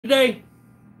today?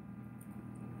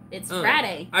 It's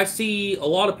Friday. I see a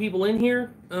lot of people in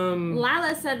here.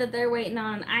 Lila said that they're waiting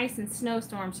on an ice and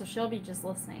snowstorm, so she'll be just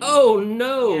listening. Oh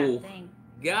no! Yeah, dang.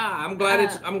 Yeah, I'm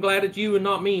glad it's you and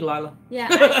not me, Lila. Yeah,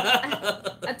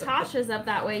 Atasha's up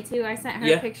that way too. I sent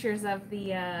her pictures of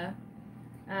the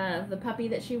puppy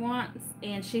that she wants,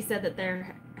 and she said that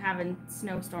they're having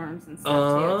snowstorms and stuff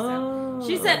too. So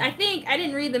she said, I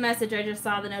didn't read the message. I just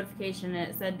saw the notification, and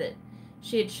it said that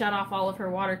she had shut off all of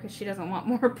her water because she doesn't want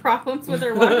more problems with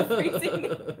her water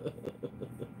freezing.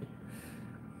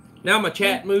 Now my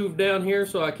chat moved down here,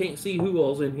 so I can't see who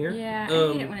all's in here. Yeah, I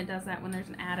hate it when it does that, when there's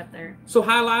an ad up there. So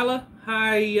hi, Lila.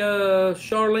 Hi,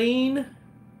 Charlene.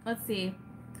 Let's see.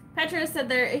 Petrus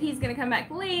said he's going to come back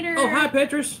later. Oh, hi,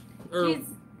 Petrus.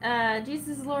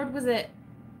 Jesus Lord, was it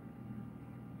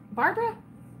Barbara?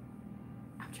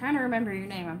 I'm trying to remember your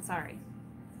name. I'm sorry.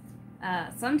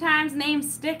 Sometimes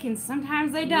names stick and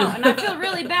sometimes they don't. And I feel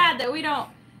really bad that we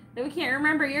can't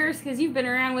remember yours because you've been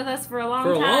around with us for a long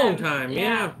time. For a long time,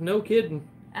 yeah. No kidding.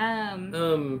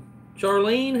 Charlene,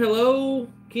 hello.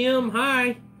 Kim,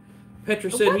 hi.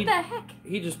 Petra said what the heck?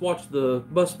 He just watched the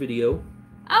bus video.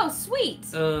 Oh, sweet.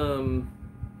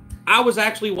 I was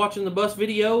actually watching the bus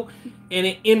video, and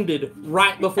it ended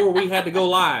right before we had to go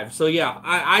live. So yeah,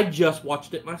 I just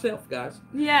watched it myself, guys.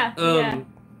 Yeah.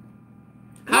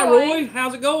 Hi, Roy.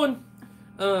 How's it going?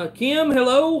 Kim,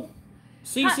 hello.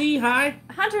 Cece, hi.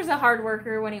 Hunter's a hard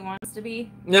worker when he wants to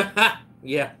be.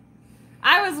 Yeah.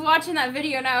 I was watching that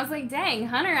video and I was like, dang,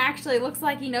 Hunter actually looks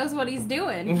like he knows what he's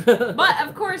doing. But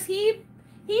of course he's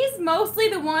mostly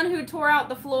the one who tore out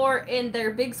the floor in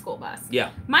their big school bus. Yeah.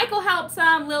 Michael helped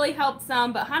some, Lily helped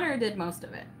some, but Hunter did most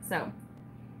of it. So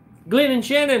Glenn and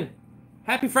Shannon,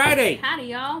 happy Friday. Howdy,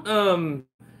 y'all.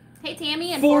 Hey,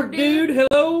 Tammy and Ford Dude,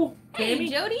 hello. Hey, Tammy.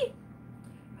 Jody.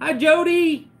 Hi,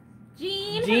 Jody.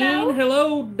 Jean,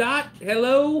 hello. Dot,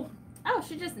 hello. Oh,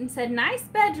 she just said nice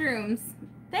bedrooms.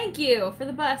 Thank you for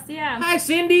the bus, yeah. Hi,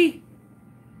 Cindy.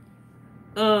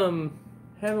 Haven't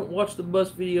watched the bus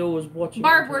video, was watching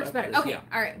Barb works better. Okay,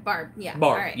 all right, Barb, yeah.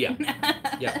 Barb, all right. yeah.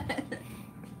 Yeah.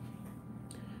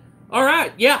 All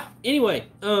right, yeah. Anyway,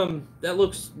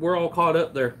 we're all caught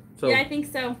up there. So yeah, I think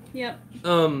so. Yep.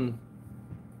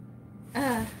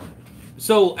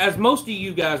 So, as most of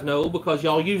you guys know, because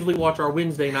y'all usually watch our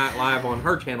Wednesday night live on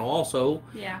her channel also,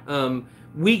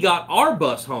 we got our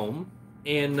bus home,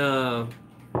 and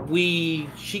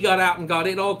she got out and got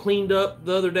it all cleaned up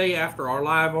the other day after our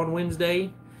live on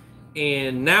Wednesday,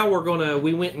 and now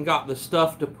we went and got the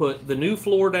stuff to put the new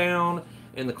floor down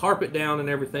and the carpet down and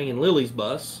everything in Lily's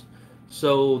bus.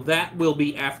 So that will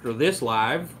be after this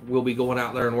live. We'll be going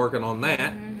out there and working on that.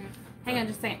 Mm-hmm. Hang on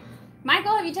just a second.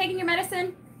 Michael, have you taken your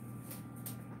medicine?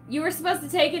 You were supposed to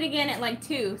take it again at like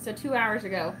 2 hours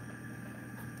ago.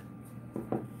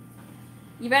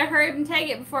 You better hurry up and take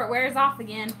it before it wears off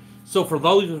again. So for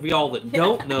those of y'all that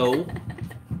don't know,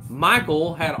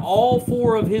 Michael had all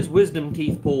 4 of his wisdom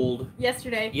teeth pulled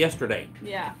yesterday.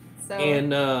 Yeah.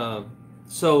 So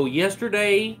so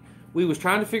yesterday we was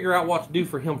trying to figure out what to do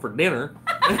for him for dinner.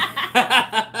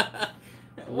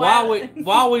 while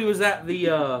we was at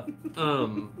the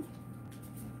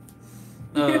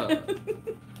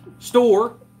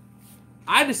store,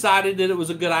 I decided that it was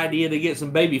a good idea to get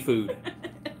some baby food.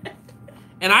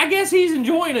 And I guess he's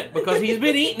enjoying it because he's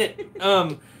been eating it.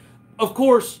 Of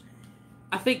course,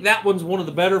 I think that one's one of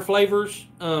the better flavors.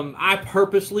 I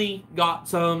purposely got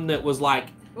some that was like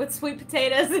with sweet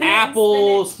potatoes and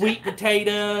apple, sweet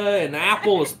potato, and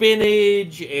apple and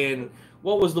spinach, and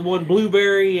what was the one,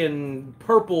 blueberry and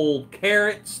purple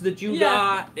carrots that you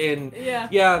got, and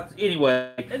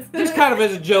anyway, just kind of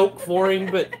as a joke for him,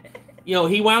 but you know,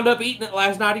 he wound up eating it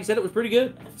last night. He said it was pretty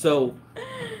good. So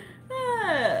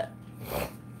hi,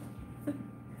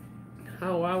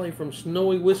 Wiley from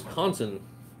snowy Wisconsin.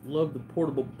 Love the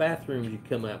portable bathrooms you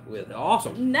come up with.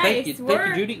 Awesome. Nice. Thank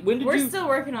you, Judy. We're still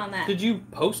working on that. Did you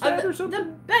post that or something?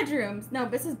 The bedrooms. No,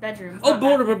 this is bedrooms. Oh,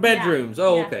 portable bedrooms. Yeah.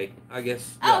 Oh, okay. I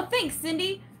guess. Yeah. Oh, thanks,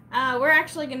 Cindy. We're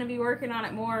actually going to be working on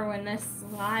it more when this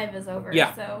live is over.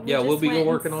 Yeah. So we'll be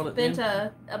working on it. Spent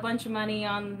a bunch of money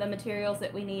on the materials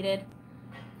that we needed.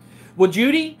 Well,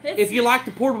 Judy, if you like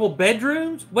the portable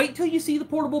bedrooms, wait till you see the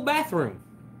portable bathroom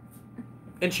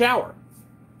and shower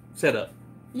setup.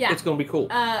 Yeah. It's going to be cool.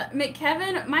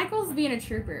 Michael's being a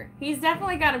trooper. He's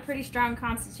definitely got a pretty strong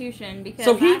constitution because...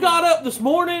 So he got up this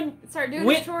morning, started doing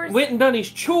his chores. Went and done his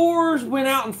chores, went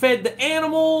out and fed the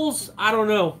animals. I don't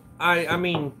know. I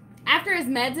mean... After his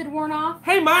meds had worn off...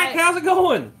 Hey, Mike, how's it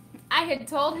going? I had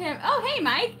told him... Oh, hey,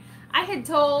 Mike. I had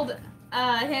told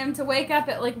him to wake up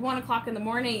at like 1 o'clock in the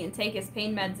morning and take his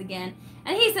pain meds again.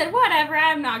 And he said, whatever,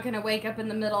 I'm not going to wake up in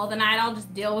the middle of the night. I'll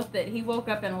just deal with it. He woke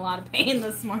up in a lot of pain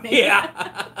this morning.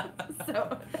 Yeah.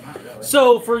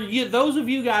 So for you, those of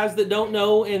you guys that don't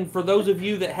know, and for those of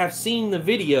you that have seen the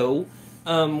video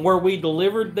where we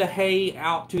delivered the hay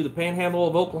out to the Panhandle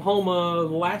of Oklahoma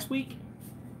last week,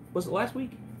 was it last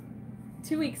week?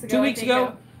 2 weeks ago. 2 weeks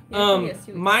ago.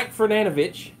 Mike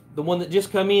Fernanovich, the one that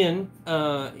just come in,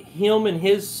 him and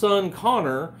his son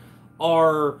Connor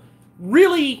are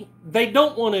really, they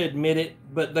don't want to admit it,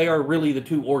 but they are really the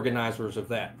two organizers of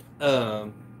that.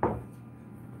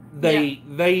 They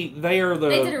are the.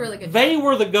 They did a really good job. They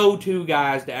were the go-to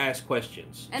guys to ask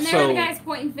questions. And they're the guys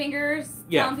pointing fingers,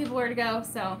 telling people where to go.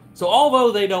 So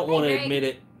although they don't want to admit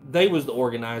it, they was the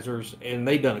organizers, and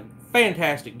they done a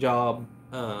fantastic job.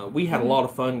 We had a lot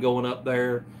of fun going up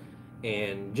there,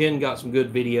 and Jen got some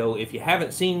good video. If you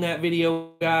haven't seen that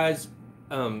video, guys,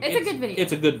 it's a good video.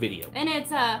 It's a good video, and it's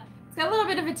got a little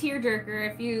bit of a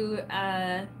tearjerker if you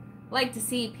like to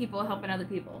see people helping other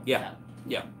people. Yeah, so.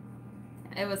 Yeah.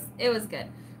 It was good.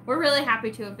 We're really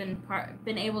happy to have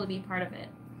been able to be part of it.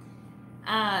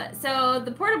 So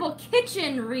the portable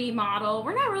kitchen remodel,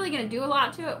 we're not really going to do a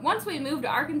lot to it. Once we move to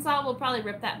Arkansas, we'll probably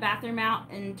rip that bathroom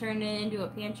out and turn it into a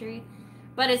pantry.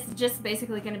 But it's just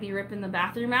basically going to be ripping the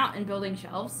bathroom out and building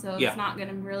shelves. So it's not going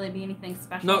to really be anything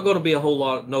special. Not going to be a whole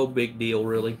lot, no big deal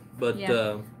really. But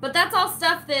but that's all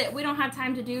stuff that we don't have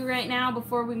time to do right now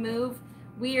before we move.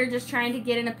 We are just trying to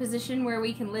get in a position where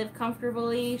we can live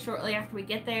comfortably shortly after we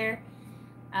get there.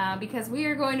 Because we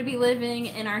are going to be living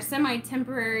in our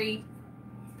semi-temporary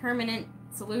permanent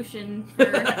solution for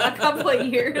a couple of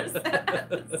years.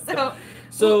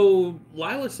 So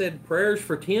Lila said prayers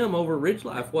for Tim over Ridge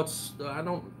Life. I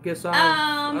don't guess I've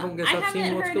seen what's going on. I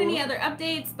haven't heard any other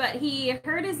updates, but he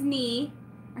hurt his knee.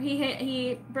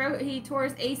 He tore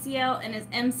his ACL and his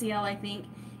MCL, I think.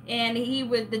 And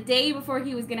the day before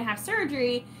he was going to have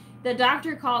surgery, the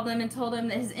doctor called him and told him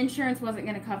that his insurance wasn't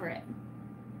going to cover it.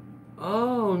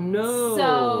 Oh, no.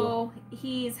 So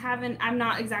I'm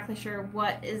not exactly sure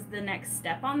what is the next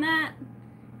step on that.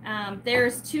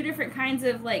 There's two different kinds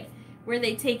of, where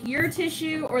they take your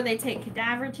tissue or they take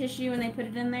cadaver tissue and they put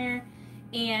it in there.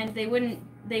 And they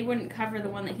wouldn't cover the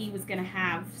one that he was going to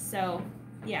have. So,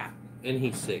 yeah. And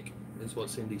he's sick, is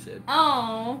what Cindy said.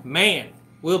 Oh. Man.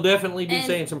 We'll definitely be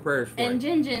saying some prayers for him. And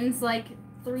Jinjin's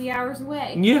 3 hours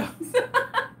away. Yeah.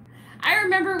 I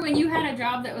remember when you had a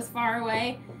job that was far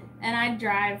away, and I'd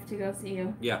drive to go see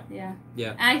you. Yeah. Yeah.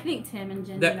 Yeah. And I think Tim and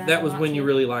Jin that was when you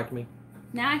really liked me.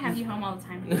 Now I have you home all the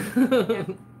time. Yeah.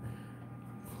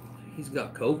 He's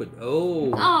got COVID.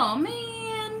 Oh. Oh,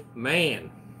 man. Man.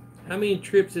 How many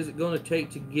trips is it going to take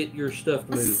to get your stuff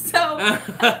moved? So,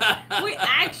 we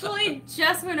actually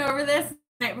just went over this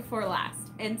the night before last.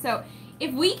 And so,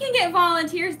 if we can get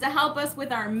volunteers to help us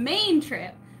with our main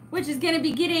trip, which is going to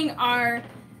be getting our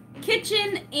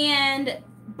kitchen and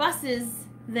buses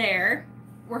there,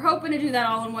 we're hoping to do that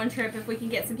all in one trip if we can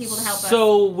get some people to help us.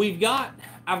 So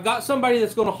I've got somebody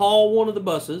that's going to haul one of the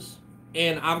buses,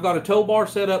 and I've got a tow bar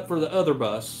set up for the other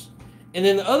bus, and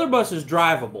then the other bus is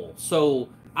drivable. So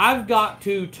I've got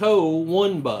to tow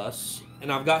one bus,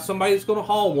 and I've got somebody that's going to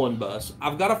haul one bus.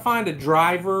 I've got to find a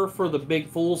driver for the big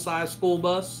full-size school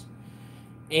bus.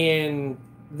 And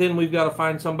then we've got to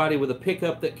find somebody with a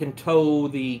pickup that can tow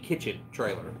the kitchen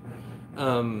trailer.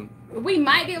 We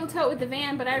might be able to tow it with the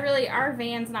van, but our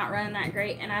van's not running that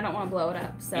great, and I don't want to blow it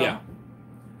up. So yeah,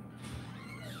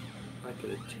 I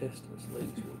could attest this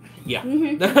lady's work. Yeah.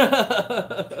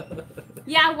 Mm-hmm.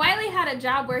 Yeah, Wiley had a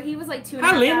job where he was 2.5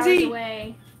 hours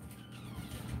away.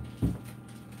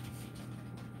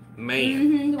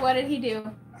 Man. Mm-hmm. What did he do?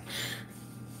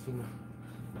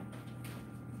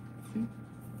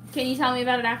 Can you tell me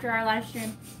about it after our live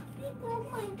stream? He broke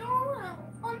my dollhouse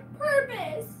on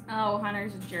purpose. Oh,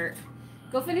 Hunter's a jerk.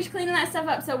 Go finish cleaning that stuff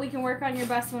up so we can work on your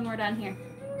bus when we're done here.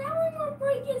 Now I'm gonna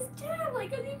break his tab, he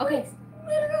breaks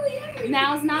literally everything.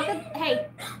 Now's not the... Hey.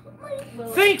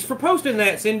 Thanks for posting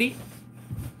that, Cindy.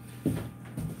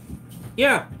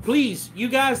 Yeah, please, you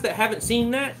guys that haven't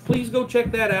seen that, please go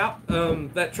check that out.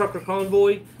 That trucker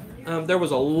convoy. There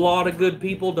was a lot of good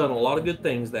people, done a lot of good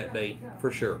things that day,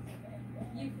 for sure.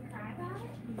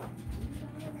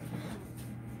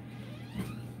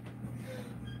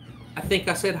 I think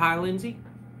I said hi, Lindsay.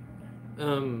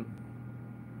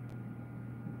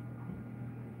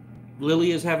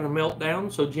 Lily is having a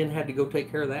meltdown, so Jen had to go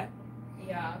take care of that.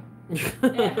 Yeah. It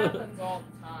happens all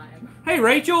the time. Hey,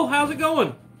 Rachel, how's it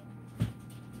going?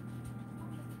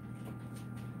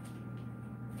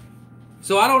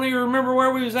 So I don't even remember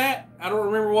where we was at. I don't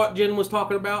remember what Jen was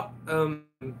talking about when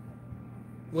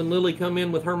Lily come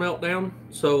in with her meltdown.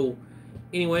 So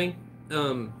anyway,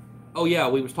 Oh yeah,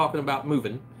 we was talking about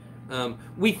moving.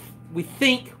 We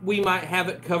think we might have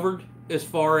it covered as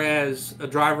far as a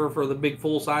driver for the big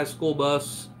full-size school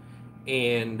bus,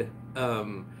 and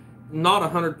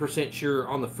not 100% sure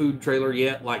on the food trailer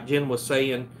yet. Like Jen was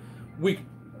saying, we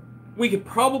could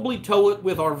probably tow it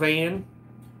with our van,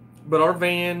 but our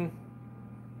van,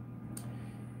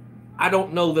 I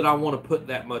don't know that I want to put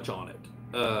that much on it.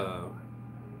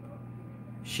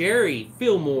 Sherry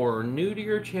Fillmore, new to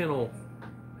your channel.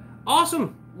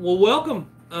 Awesome. Well, welcome.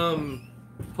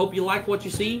 Hope you like what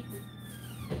you see.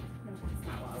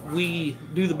 We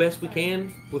do the best we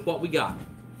can with what we got.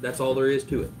 That's all there is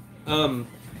to it.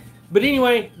 But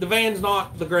anyway, the van's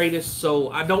not the greatest, so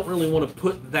I don't really want to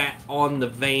put that on the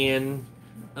van.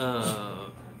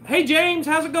 Hey, James,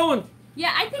 how's it going?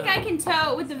 Yeah, I think I can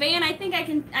tow with the van. I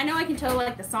know I can tow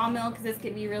like the sawmill because this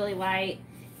could be really light.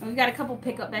 And we've got a couple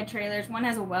pickup bed trailers. One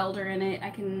has a welder in it. I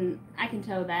can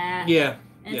tow that. Yeah.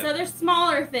 And so there's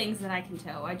smaller things that I can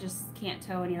tow. I just can't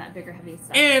tow any of that bigger, heavy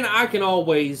stuff. And I can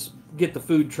always get the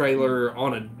food trailer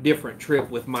on a different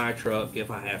trip with my truck if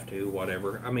I have to,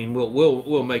 whatever. I mean,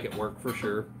 we'll make it work for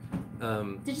sure.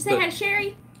 Did you say hi to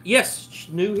Sherry? Yes,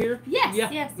 new here. Yes,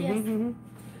 yeah. yes. Mm-hmm.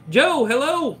 Joe,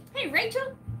 hello. Hey,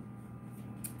 Rachel.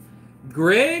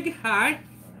 Greg, hi.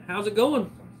 How's it going?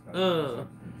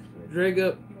 Drag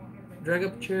up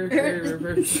a chair.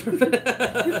 Refreshment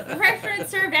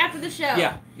served after the show.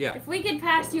 Yeah. If we could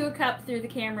pass you a cup through the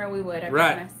camera, we would. I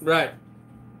promise. Right.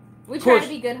 We try to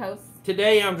be good hosts.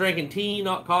 Today I'm drinking tea,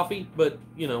 not coffee, but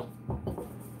you know.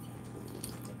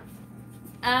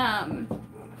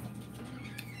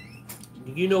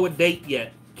 Do you know a date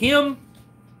yet, Kim?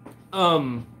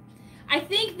 I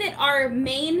think that our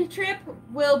main trip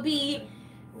will be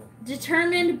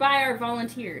determined by our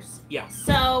volunteers. Yeah.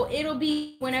 So it'll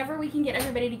be whenever we can get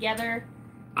everybody together.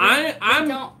 I'm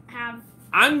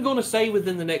going to say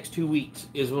within the next 2 weeks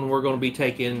is when we're going to be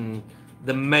taking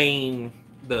the main,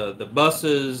 the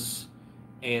buses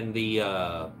and the,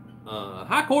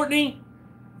 hi Courtney,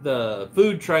 the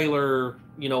food trailer,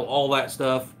 you know, all that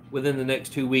stuff within the next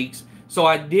 2 weeks. So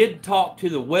I did talk to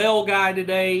the well guy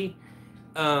today.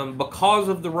 Because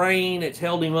of the rain, it's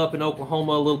held him up in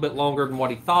Oklahoma a little bit longer than what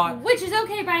he thought. Which is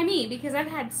okay by me, because I've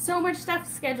had so much stuff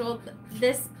scheduled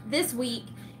this week,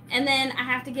 and then I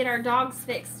have to get our dogs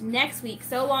fixed next week,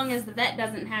 so long as the vet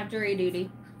doesn't have jury duty.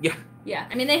 Yeah. Yeah,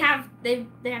 I mean, they have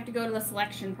to go to the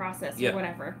selection process or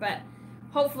whatever, but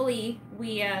hopefully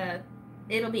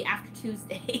it'll be after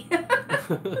Tuesday.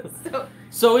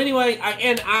 So anyway,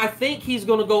 I think he's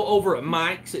going to go over at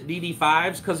Mike's at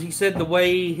DD5's, because he said the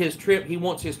way he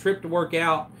wants his trip to work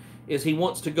out is he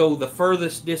wants to go the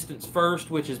furthest distance first,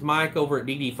 which is Mike over at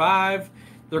DD5.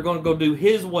 They're going to go do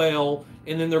his well,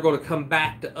 and then they're going to come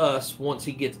back to us once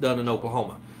he gets done in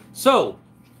Oklahoma. So,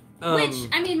 which,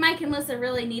 I mean, Mike and Lissa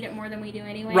really need it more than we do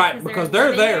anyway. Right, because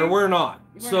they're there, we're not.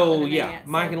 So, yet,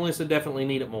 Mike and Lissa definitely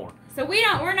need it more. So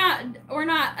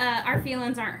our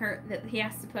feelings aren't hurt that he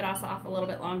has to put us off a little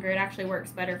bit longer. It actually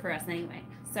works better for us anyway.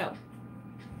 So,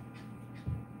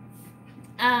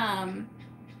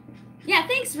 yeah,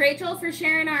 thanks Rachel for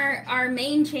sharing our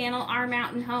main channel, Our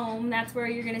Mountain Home. That's where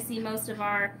you're going to see most of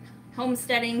our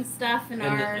homesteading stuff and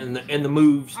the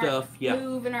move stuff.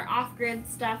 Move and our off-grid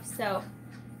stuff. So,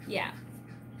 yeah.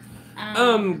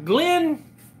 Glenn,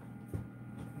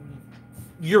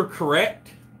 you're correct,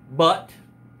 but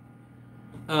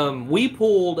we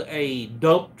pulled a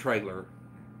dump trailer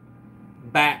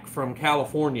back from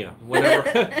California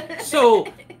whenever. So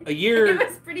a year. It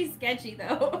was pretty sketchy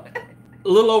though. A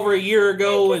little over a year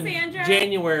ago in Cassandra.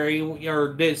 January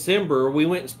or December, we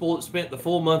went and spent the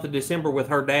full month of December with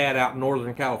her dad out in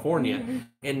Northern California,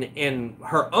 and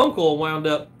her uncle wound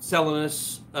up selling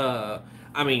us.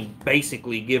 I mean,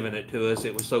 basically giving it to us.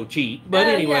 It was so cheap. But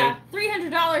anyway.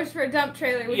 $300 for a dump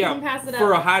trailer. We couldn't pass it up.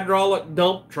 For a hydraulic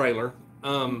dump trailer.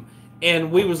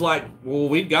 And we was like, well,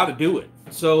 we've got to do it.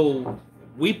 So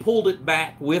we pulled it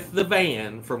back with the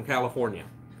van from California.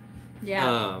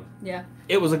 Yeah.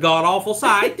 It was a god-awful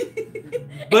sight.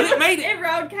 But it made it. It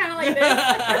rode kind of like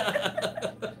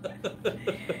this.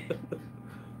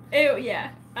 Ew,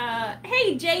 yeah.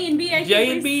 Hey, J&B.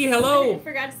 J&B, hello. I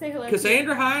forgot to say hello.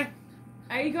 Cassandra, hi.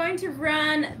 Are you going to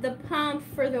run the pump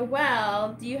for the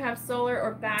well? Do you have solar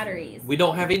or batteries? We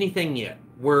don't have anything yet.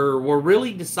 We're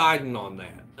really deciding on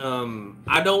that.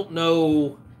 I don't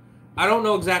know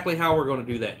exactly how we're going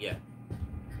to do that yet.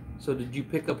 So did you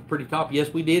pick up a pretty top?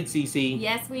 Yes, we did, CC.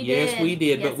 Yes, we did. Yes, we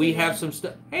did. But we have some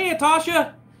stuff. Hey,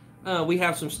 Natasha. We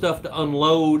have some stuff to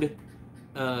unload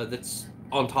that's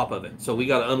on top of it. So we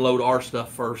got to unload our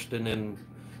stuff first, and then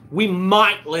we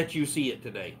might let you see it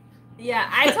today. Yeah,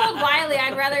 I told Wiley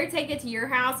I'd rather take it to your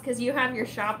house because you have your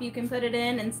shop you can put it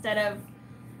in instead of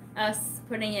us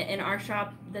putting it in our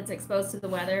shop that's exposed to the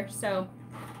weather. So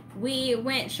we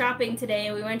went shopping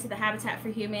today. We went to the Habitat for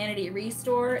Humanity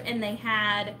Restore, and they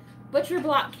had butcher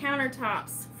block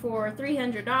countertops for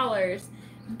 $300.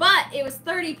 But it was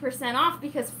 30% off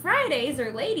because Fridays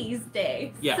are Ladies'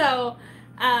 Day. Yeah. So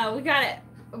we got it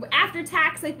after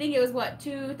tax. I think it was what,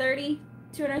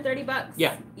 $230 bucks.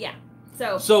 Yeah. Yeah.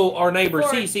 So our neighbor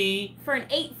Cece, for an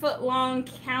 8-foot long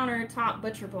countertop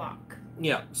butcher block.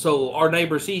 Yeah. So our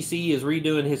neighbor Cece is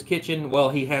redoing his kitchen. Well,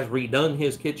 he has redone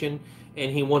his kitchen,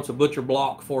 and he wants a butcher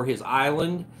block for his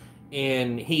island.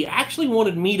 And he actually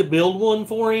wanted me to build one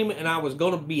for him, and I was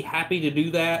going to be happy to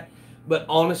do that. But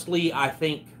honestly, I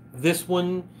think this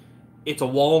one, it's a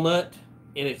walnut,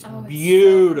 and it's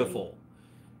beautiful. So,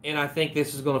 and I think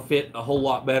this is going to fit a whole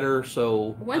lot better.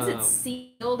 So once it's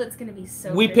sealed, it's going to be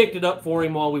so we pretty. picked it up for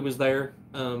him while we was there.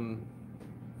 I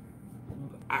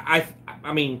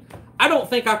mean, I don't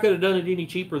think I could have done it any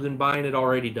cheaper than buying it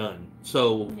already done.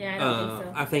 So, yeah, I don't think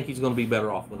so. I think he's going to be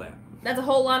better off with that. That's a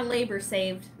whole lot of labor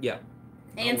saved. Yeah.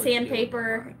 And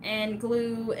sandpaper and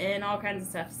glue and all kinds of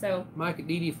stuff. So Mike at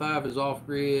DD5 is off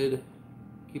grid.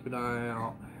 Keep an eye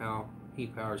out how he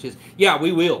powers his. Yeah,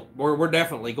 we will. We're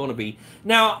definitely going to be.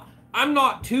 Now, I'm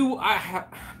not too.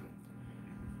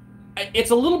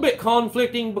 It's a little bit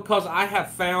conflicting because I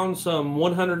have found some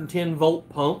 110 volt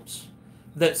pumps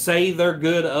that say they're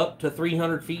good up to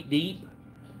 300 feet deep.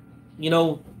 You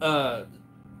know,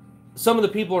 some of the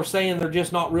people are saying they're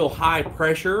just not real high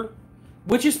pressure,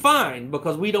 which is fine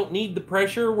because we don't need the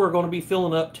pressure. We're going to be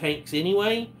filling up tanks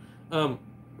anyway.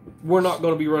 We're not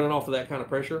going to be running off of that kind of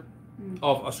pressure,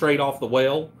 straight off the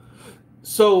well.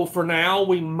 So for now,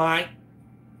 we might.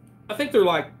 I think they're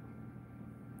like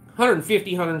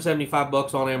 150, 175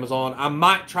 bucks on Amazon. I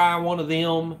might try one of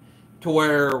them to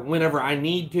where whenever I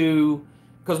need to,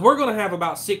 because we're going to have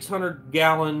about 600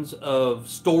 gallons of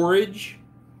storage.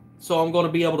 So I'm going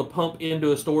to be able to pump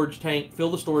into a storage tank, fill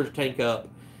the storage tank up,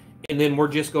 and then we're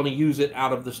just going to use it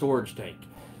out of the storage tank.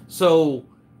 So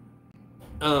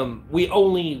we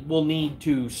only will need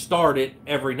to start it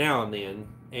every now and then,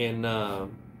 and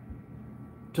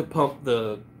to pump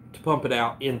it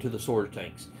out into the storage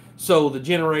tanks. So the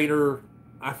generator,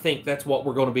 I think that's what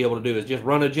we're going to be able to do is just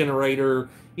run a generator,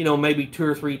 you know, maybe 2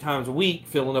 or 3 times a week,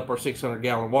 filling up our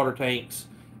 600-gallon water tanks,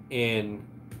 and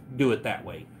do it that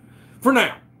way. For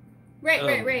now.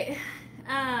 Right.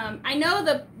 I know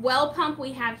the well pump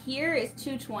we have here is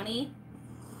 220,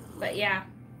 but yeah.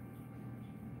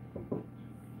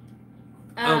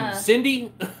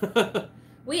 Cindy?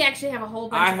 We actually have a whole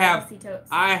bunch of IBC totes.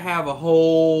 I have a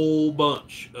whole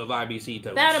bunch of IBC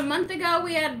totes. About a month ago,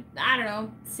 we had,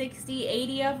 60,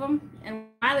 80 of them, and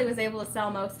Wiley was able to sell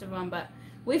most of them, but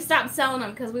we've stopped selling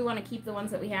them because we want to keep the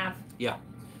ones that we have. Yeah.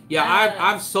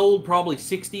 I've sold probably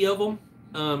 60 of them,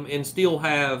 and still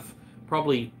have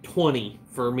probably 20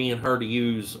 for me and her to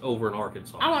use over in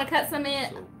Arkansas. I want to cut some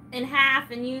in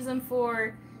half and use them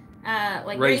for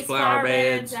like raised flower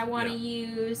beds. I want to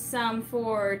use some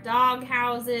for dog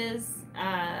houses.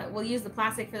 We'll use the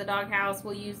plastic for the dog house.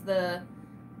 We'll use the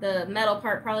metal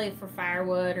part probably for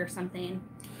firewood or something.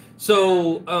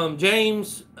 So,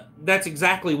 James, that's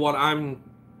exactly what I'm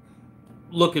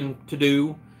looking to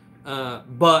do.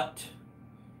 But,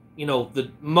 you know,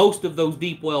 most of those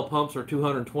deep well pumps are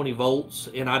 220 volts,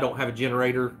 and I don't have a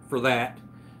generator for that.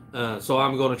 So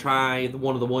I'm going to try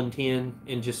one of the 110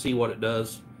 and just see what it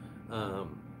does.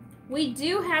 We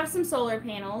do have some solar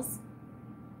panels,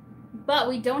 but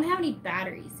we don't have any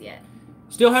batteries yet.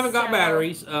 Still haven't got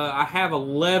batteries. I have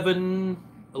 11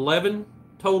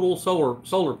 total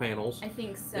solar panels. I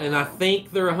think so. And I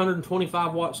think they're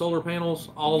 125 watt solar panels,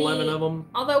 all 11 of them.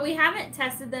 Although we haven't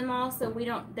tested them all, so we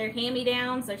don't. They're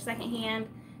hand-me-downs. They're secondhand,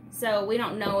 so we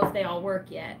don't know if they all work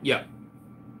yet. Yeah.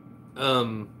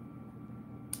 But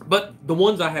the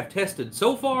ones I have tested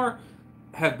so far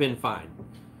have been fine.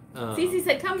 Cece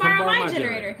said, come borrow my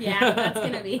generator. Yeah, that's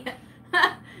going to be...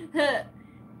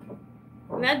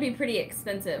 That'd be pretty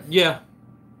expensive. Yeah.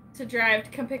 To drive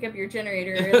to come pick up your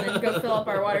generator and then go fill up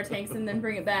our water tanks and then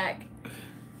bring it back.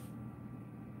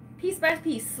 Piece by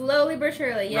piece, slowly but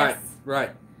surely, yes.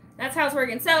 Right. That's how it's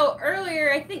working. So earlier,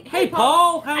 I think... Hey,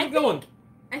 Paul, how's it going?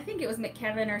 I think it was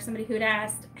McKevin or somebody who'd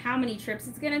asked how many trips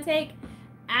it's going to take.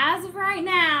 As of right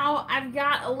now, I've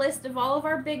got a list of all of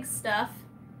our big stuff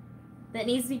that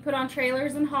needs to be put on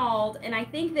trailers and hauled. And I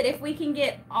think that if we can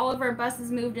get all of our buses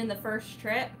moved in the first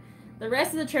trip, the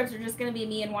rest of the trips are just going to be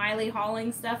me and Wiley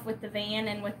hauling stuff with the van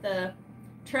and with the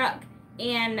truck.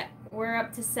 And we're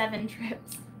up to 7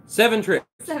 trips. 7 trips.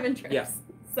 7 trips. Yeah.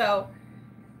 So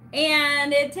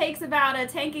And it takes about a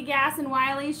tank of gas in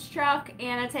Wiley's truck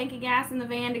and a tank of gas in the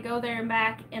van to go there and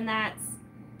back, and that's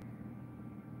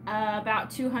about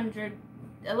 $200,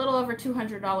 a little over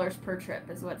 $200 per trip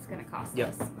is what it's going to cost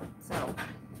us. So.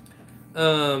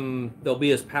 They'll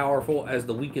be as powerful as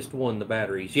the weakest one, the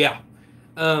batteries. Yeah.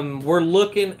 We're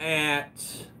looking at.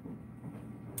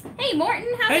 Hey, Morton,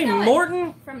 how's it going? Hey,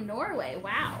 Morton. From Norway.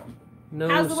 Wow. No,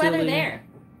 how's the weather silly. there?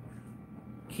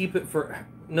 Keep it for.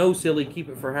 No, silly. Keep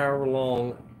it for however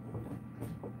long.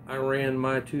 I ran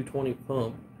my 220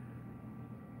 pump.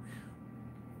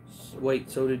 Wait,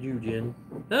 so did you, Jen?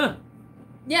 Huh.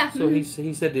 Yeah. So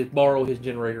he said to borrow his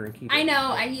generator and keep it. I know.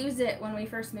 I used it when we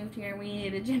first moved here. We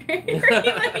needed a generator. He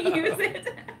let me use it.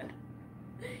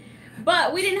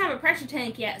 But we didn't have a pressure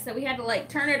tank yet, so we had to like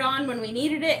turn it on when we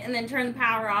needed it and then turn the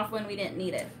power off when we didn't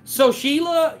need it. So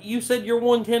Sheila, you said your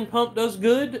 110 pump does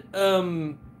good.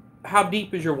 How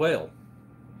deep is your well?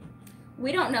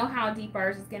 We don't know how deep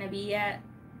ours is going to be yet.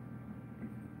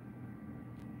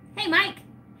 Hey, Mike.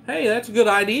 Hey, that's a good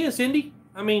idea, Cindy.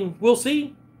 I mean, we'll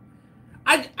see.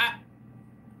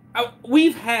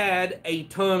 We've had a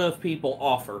ton of people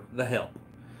offer the help,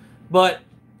 but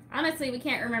honestly, we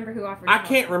can't remember who offered. I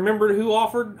can't remember who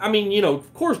offered. I mean, you know,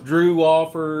 of course, Drew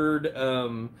offered.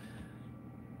 Anson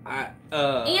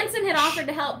had offered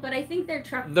to help, but I think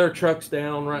their truck's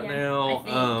down right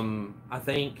now. I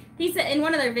think he said in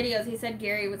one of their videos he said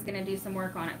Gary was going to do some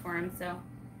work on it for him, so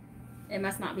it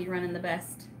must not be running the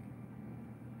best.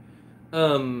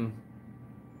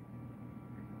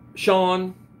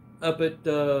 Sean up at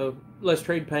Let's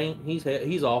Trade Paint,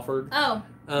 he's offered. Oh,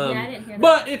 yeah, I didn't hear that.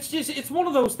 But it's one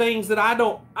of those things that I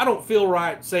don't feel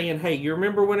right saying, hey, you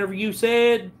remember whenever you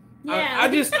said? Yeah.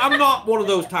 I'm not one of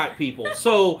those type people.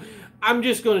 So I'm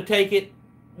just going to take it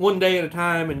one day at a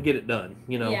time and get it done,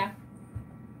 you know. Yeah.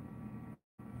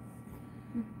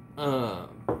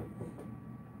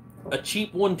 A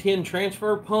cheap 110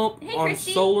 transfer pump on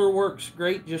Christy. solar works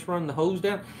great. Just run the hose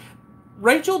down.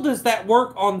 Rachel, does that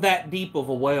work on that deep of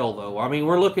a well, though? I mean,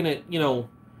 we're looking at, you know...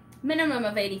 minimum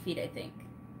of 80 feet, I think.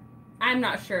 I'm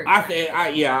not sure.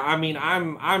 Exactly. I mean,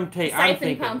 I'm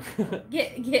thinking... pump.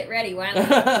 Get ready, Wiley.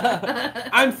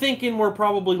 I'm thinking we're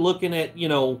probably looking at, you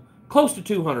know, close to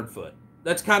 200 foot.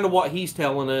 That's kind of what he's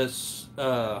telling us.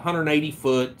 180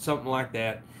 foot, something like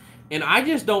that. And I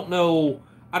just don't know...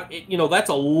 you know, that's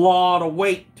a lot of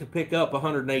weight to pick up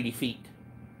 180 feet.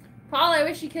 Paul, I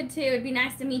wish you could too. It'd be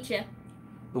nice to meet you.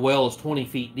 The well is 20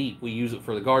 feet deep. We use it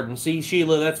for the garden. See,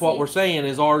 Sheila, that's what we're saying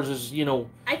is ours is, you know...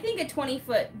 I think a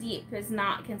 20-foot deep is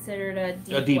not considered a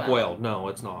deep well. A deep well. No,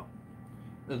 it's not.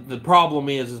 The problem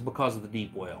is because of the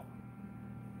deep well.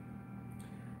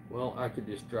 Well, I could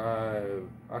just drive.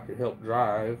 I could help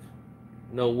drive.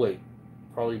 No, wait.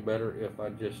 Probably better if I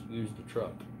just used the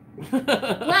truck.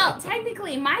 Well,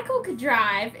 technically, Michael could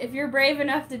drive if you're brave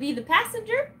enough to be the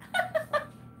passenger.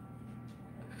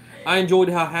 I enjoyed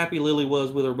how happy Lily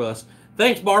was with her bus.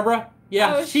 Thanks, Barbara.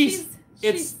 Yeah, she's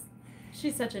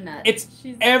such a nut.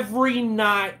 She's every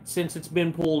night since it's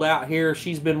been pulled out here,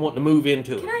 she's been wanting to move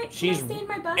into it. Can I stay in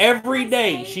my bus? Every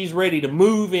day she's ready to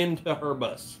move into her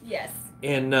bus. Yes.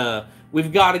 And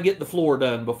we've got to get the floor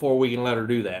done before we can let her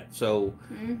do that. So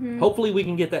hopefully we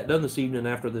can get that done this evening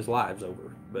after this live's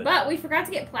over. But we forgot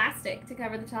to get plastic to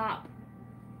cover the top.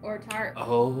 Or tarp.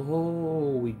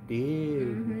 Oh, we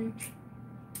did.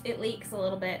 It leaks a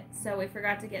little bit, so we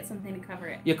forgot to get something to cover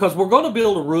it. Yeah, because we're going to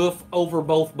build a roof over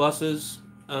both buses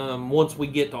once we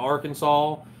get to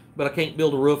Arkansas. But I can't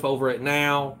build a roof over it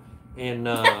now. And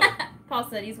Paul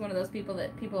said he's one of those people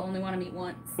that people only want to meet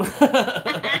once.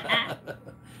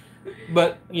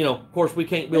 But, you know, of course, we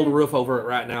can't build a roof over it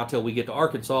right now till we get to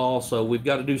Arkansas. So we've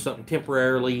got to do something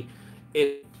temporarily.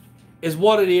 It is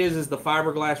what it is the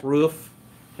fiberglass roof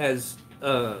has...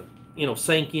 you know,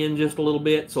 sank in just a little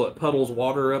bit, so it puddles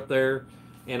water up there.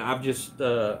 And I've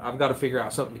got to figure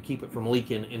out something to keep it from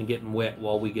leaking and getting wet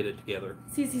while we get it together.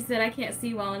 Cece said, I can't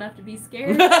see well enough to be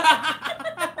scared.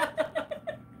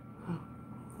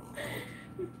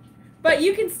 But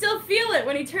you can still feel it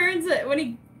when he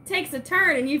takes a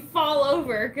turn and you fall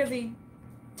over because he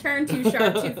turned too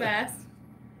sharp too fast.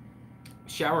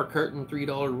 Shower curtain,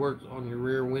 $3 works on your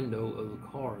rear window of the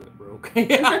car that broke.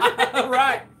 Yeah,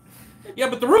 right.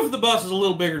 Yeah, but the roof of the bus is a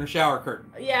little bigger than shower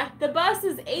curtain. Yeah, the bus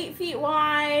is 8 feet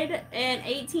wide and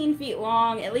 18 feet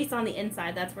long, at least on the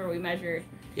inside. That's where we measured.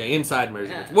 Yeah, inside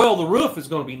measurements. Well, the roof is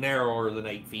going to be narrower than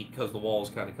 8 feet because the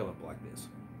walls kind of come up like this.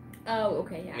 Oh,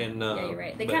 okay, yeah. And, yeah, you're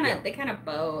right. They kind of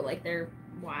bow, like they're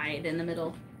wide in the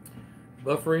middle.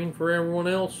 Buffering for everyone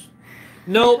else?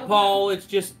 No, Paul. It's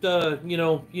just you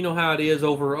know how it is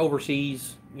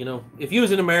overseas. You know, if you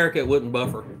was in America, it wouldn't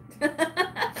buffer.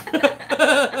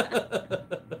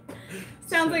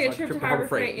 Sounds like a trip to Harbor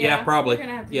Freight. Yeah, probably. We're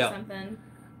gonna have to do something.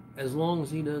 As long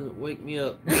as he doesn't wake me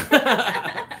up.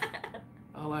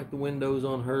 I like the windows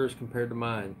on hers compared to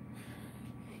mine.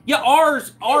 Yeah,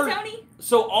 ours. Hey, Tony.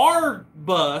 So our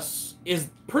bus is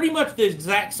pretty much the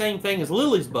exact same thing as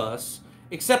Lily's bus,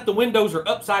 except the windows are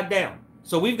upside down.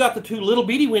 So we've got the 2 little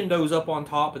bitty windows up on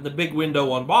top and the big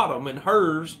window on bottom, and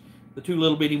hers, the 2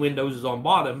 little bitty windows is on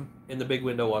bottom and the big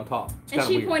window on top. And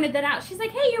she pointed that out. She's like,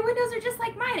 "Hey, your windows are just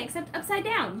like mine, except upside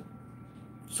down."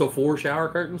 So 4 shower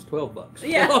curtains, $12.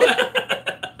 Yeah.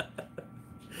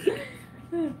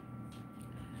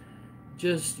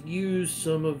 Just use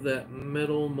some of that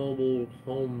metal mobile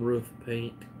home roof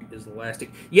paint is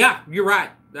elastic. Yeah, you're right.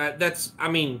 I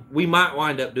mean, we might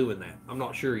wind up doing that. I'm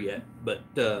not sure yet, but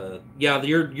yeah,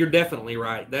 you're definitely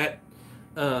right. That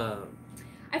I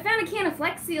found a can of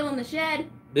Flex Seal in the shed.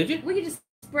 Did you? We could just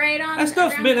spray it on. That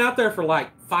stuff's been out there for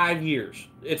like 5 years.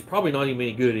 It's probably not even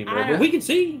any good anymore, but we can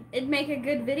see. It'd make a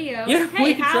good video. Yeah, hey,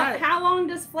 we can try it. How long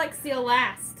does Flex Seal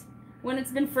last? When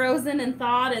it's been frozen and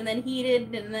thawed and then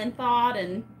heated and then thawed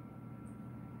and...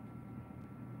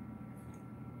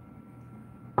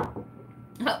 Oh,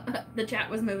 the chat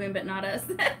was moving, but not us.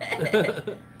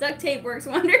 Duct tape works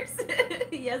wonders.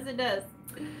 Yes, it does.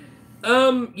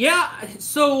 Yeah,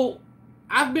 so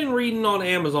I've been reading on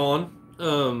Amazon.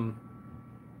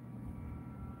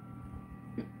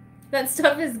 That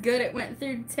stuff is good. It went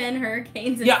through 10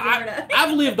 hurricanes in Florida.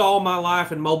 I've lived all my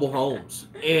life in mobile homes,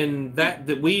 and that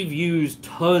we've used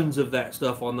tons of that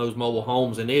stuff on those mobile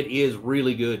homes, and it is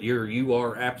really good. You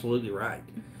are absolutely right.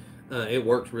 It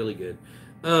works really good.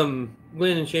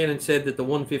 Glenn and Shannon said that the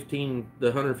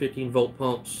 115 volt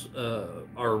pumps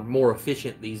are more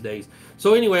efficient these days.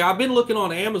 So anyway, I've been looking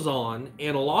on Amazon,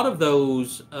 and a lot of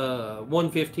those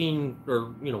 115 or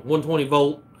 120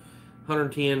 volt.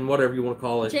 110, whatever you want to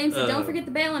call it. James said, don't forget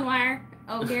the baling wire.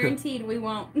 Oh, guaranteed we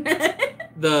won't.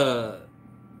 The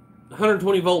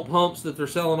 120 volt pumps that they're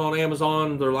selling on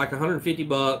Amazon, they're like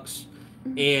 $150.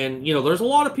 And, there's a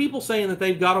lot of people saying that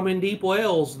they've got them in deep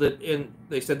wells and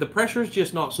they said the pressure's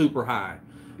just not super high.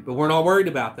 But we're not worried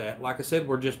about that. Like I said,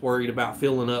 we're just worried about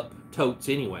filling up totes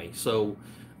anyway. So,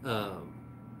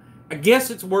 I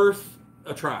guess it's worth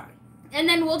a try. And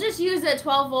then we'll just use a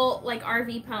 12 volt like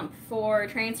RV pump for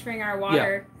transferring our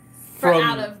water from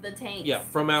out of the tanks. Yeah,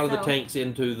 from out of the tanks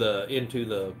into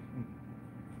the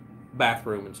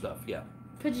bathroom and stuff. Yeah.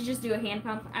 Could you just do a hand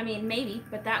pump? I mean, maybe,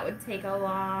 but that would take a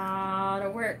lot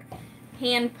of work.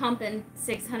 Hand pumping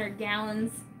 600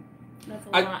 gallons. That's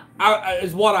a lot.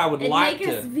 Is what I would like to.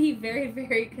 It'd make us be very,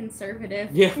 very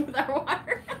conservative with our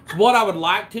water. What I would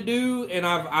like to do, and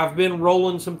I've been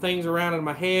rolling some things around in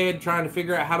my head, trying to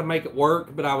figure out how to make it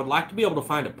work, but I would like to be able to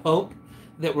find a pump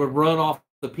that would run off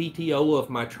the PTO of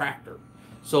my tractor.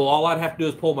 So all I'd have to do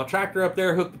is pull my tractor up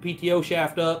there, hook the PTO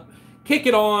shaft up, kick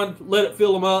it on, let it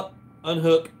fill them up,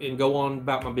 unhook, and go on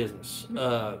about my business.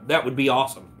 That would be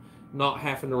awesome. Not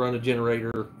having to run a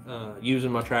generator,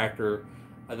 using my tractor.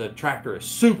 The tractor is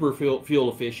super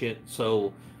fuel efficient,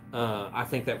 so I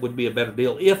think that would be a better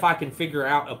deal if I can figure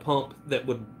out a pump that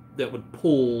would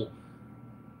pull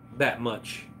that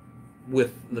much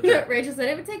with the tractor. Rachel said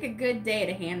it would take a good day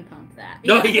to hand pump that.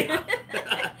 Oh, yeah.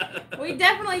 We'd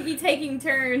definitely be taking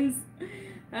turns.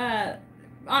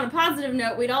 On a positive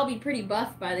note, we'd all be pretty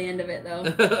buff by the end of it, though.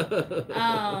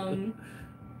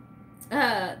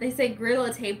 They say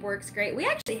Gorilla Tape works great. We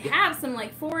actually have some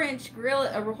like 4-inch Gorilla,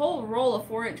 a whole roll of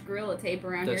 4-inch Gorilla Tape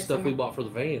around here. That stuff we bought for the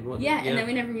van, wasn't it? Yeah, and then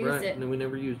we never used it. And then we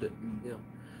never used it. Yeah.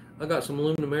 I got some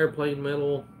aluminum airplane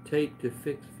metal tape to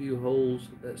fix a few holes.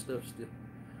 That stuff's still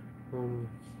been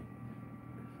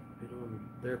on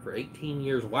there for 18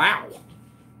 years. Wow.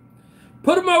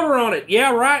 Put a motor on it.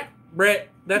 Yeah, right, Brett.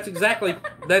 That's exactly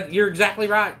that. You're exactly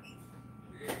right.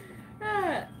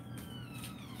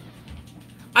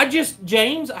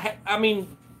 James, I mean,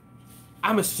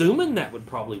 I'm assuming that would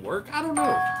probably work. I don't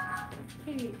know.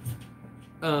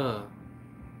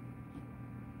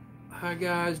 Hi,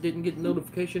 guys. Didn't get the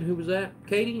notification. Who was that?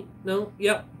 Katie? No?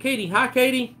 Yep. Katie. Hi,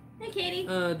 Katie. Hey, Katie.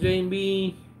 Jane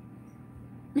B.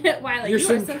 Wiley, you are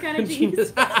some kind of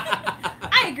genius.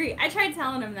 I agree. I tried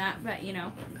telling him that, but,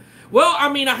 Well,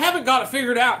 I mean, I haven't got it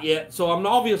figured out yet, so I'm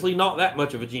obviously not that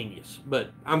much of a genius.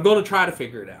 But I'm going to try to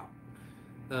figure it out.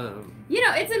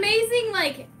 It's amazing,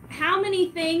 like, how many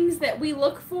things that we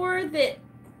look for that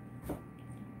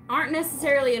aren't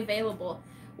necessarily available.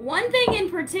 One thing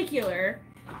in particular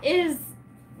is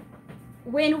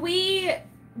when we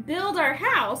build our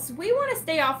house, we want to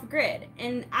stay off grid.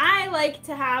 And I like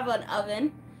to have an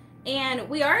oven, and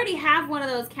we already have one of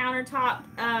those countertop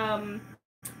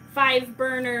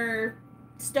 5-burner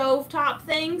stovetop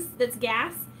things that's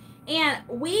gas. And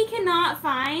we cannot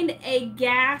find a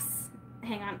gas.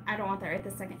 Hang on, I don't want that right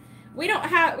this second. We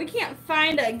can't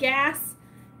find a gas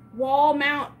wall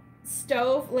mount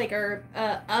stove or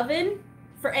oven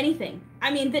for anything.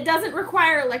 I mean, that doesn't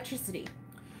require electricity.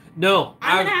 No.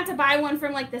 I'm going to have to buy one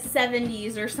from like the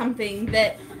 70s or something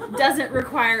that doesn't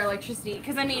require electricity.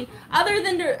 Because, I mean, other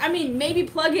than maybe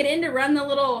plug it in to run the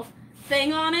little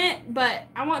thing on it. But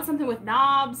I want something with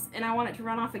knobs, and I want it to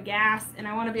run off of gas, and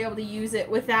I want to be able to use it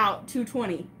without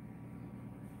 220.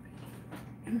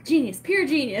 Genius. Pure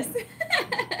genius.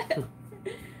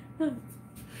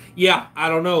 Yeah, I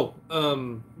don't know.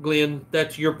 Glenn,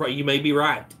 that's you may be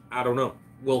right. I don't know.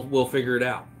 We'll figure it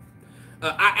out.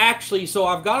 So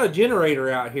I've got a generator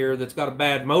out here that's got a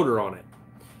bad motor on it.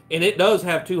 And it does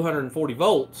have 240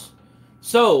 volts.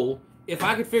 So if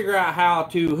I could figure out how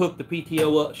to hook the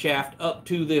PTO shaft up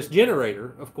to this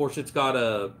generator, of course it's got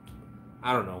a,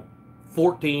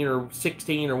 14 or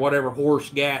 16 or whatever horse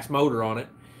gas motor on it.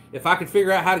 If I could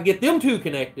figure out how to get them two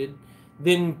connected,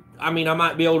 then, I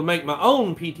might be able to make my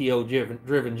own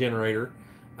PTO-driven generator.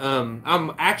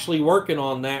 I'm actually working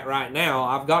on that right now.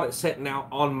 I've got it setting out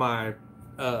on my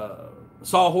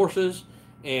sawhorses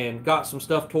and got some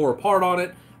stuff tore apart on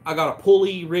it. I got a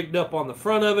pulley rigged up on the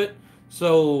front of it.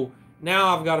 So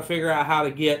now I've got to figure out how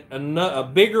to get a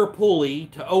bigger pulley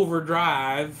to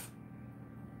overdrive,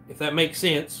 if that makes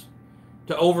sense,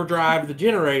 to overdrive the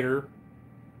generator.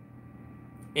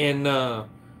 And,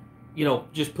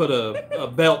 just put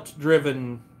a belt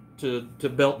driven to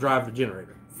belt drive the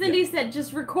generator. Cindy said,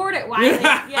 just record it, Wiley.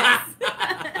 Yes.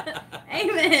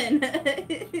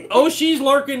 Amen. Oh, she's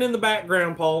lurking in the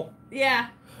background, Paul. Yeah.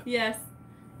 Yes.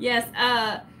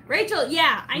 Rachel,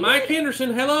 yeah. Mike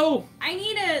Henderson, hello. I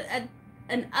need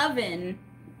an oven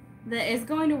that is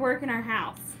going to work in our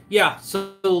house. Yeah,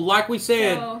 so like we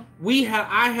said,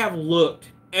 I have looked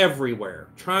everywhere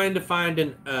trying to find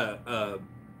a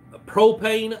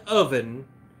propane oven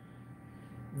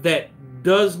that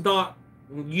does not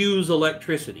use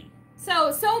electricity.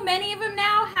 So many of them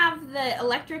now have the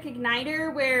electric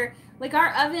igniter where, like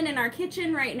our oven in our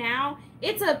kitchen right now,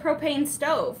 it's a propane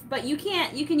stove, but you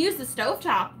can use the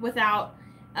stovetop without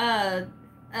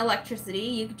electricity.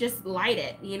 You can just light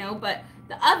it, but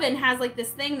the oven has like this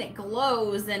thing that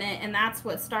glows in it, and that's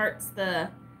what starts the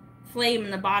flame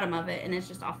in the bottom of it, and it's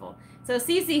just awful. So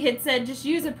Cece had said just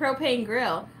use a propane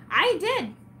grill. I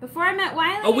did. Before I met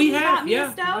Wiley, we have,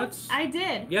 a stove. I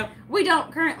did. Yeah. We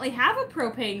don't currently have a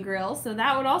propane grill, so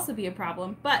that would also be a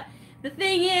problem. But the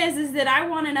thing is that I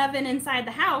want an oven inside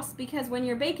the house because when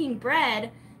you're baking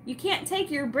bread, you can't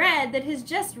take your bread that has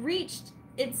just reached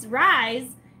its rise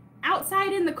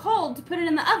outside in the cold to put it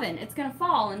in the oven. It's going to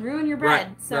fall and ruin your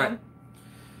bread. Right.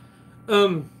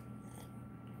 M.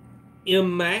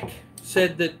 Mac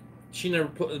said that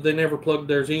they never plugged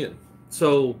theirs in.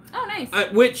 So, oh, nice.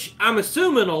 Which I'm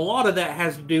assuming a lot of that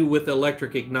has to do with the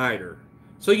electric igniter.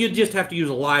 So you just have to use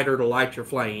a lighter to light your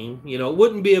flame. It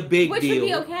wouldn't be a big deal. Which would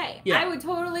be okay. Yeah. I would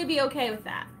totally be okay with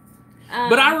that.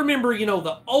 But I remember,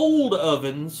 the old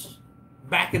ovens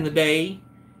back in the day,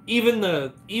 even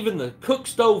the cook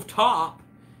stove top,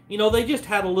 they just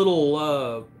had a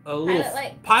little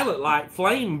pilot light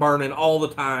flame burning all the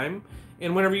time.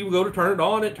 And whenever you go to turn it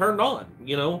on, it turned on,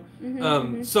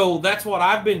 So that's what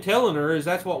I've been telling her is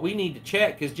that's what we need to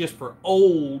check is just for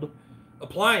old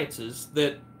appliances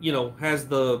that, has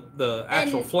the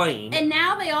actual flame. And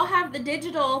now they all have the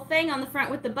digital thing on the front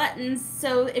with the buttons.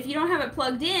 So if you don't have it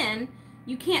plugged in,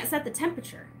 you can't set the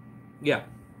temperature. Yeah.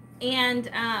 And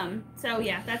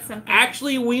that's something.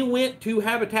 Actually, we went to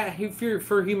Habitat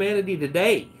for Humanity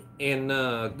today and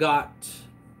got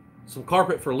some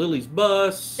carpet for Lily's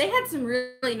bus. They had some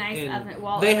really nice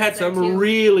wall ovens. They had some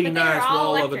really nice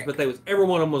wall ovens, but every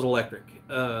one of them was electric.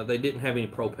 They didn't have any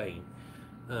propane.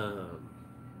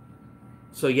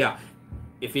 So yeah,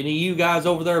 if any of you guys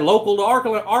over there local to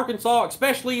Arkansas,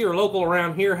 especially or local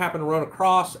around here, happen to run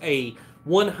across a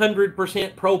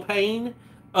 100% propane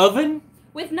oven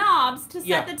with knobs to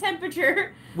set the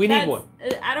temperature, we need one.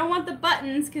 I don't want the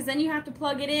buttons because then you have to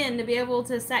plug it in to be able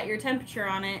to set your temperature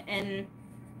on it and.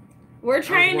 We're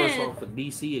trying to... off a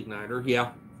DC igniter.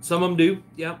 Yeah. Some of them do.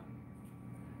 Yeah.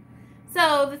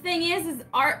 So the thing is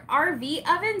our RV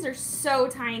ovens are so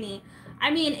tiny. I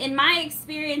mean, in my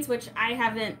experience, which I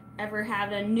haven't ever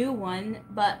had a new one,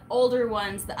 but older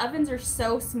ones, the ovens are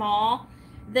so small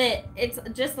that it's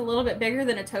just a little bit bigger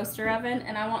than a toaster oven,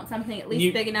 and I want something at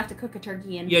least big enough to cook a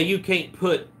turkey in. Yeah, you can't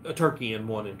put a turkey in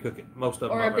one and cook it. Most of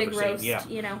them or I've a big ever roast, seen.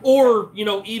 Yeah. Or,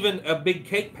 even a big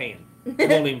cake pan. Won't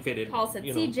even fit in. Paul said,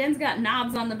 see, Jen's got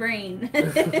knobs on the brain.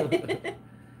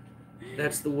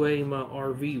 That's the way my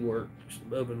RV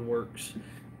oven works.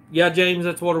 Yeah, James,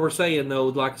 that's what we're saying though.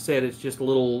 Like I said, it's just a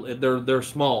little. They're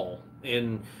small,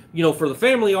 and for the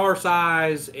family our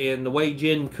size and the way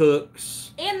Jen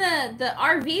cooks. And the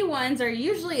RV ones are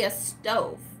usually a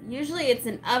stove. Usually it's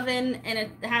an oven and it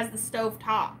has the stove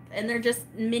top, and they're just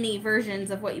mini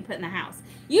versions of what you put in the house.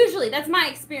 Usually, that's my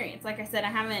experience. Like I said, I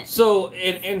haven't. So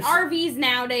and RVs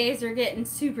nowadays are getting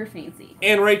super fancy.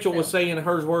 And Rachel was saying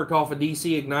hers work off a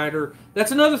DC igniter.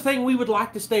 That's another thing we would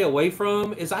like to stay away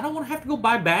from. Is I don't want to have to go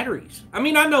buy batteries. I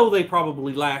mean, I know they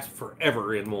probably last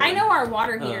forever in one. I know our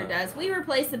water heater does. We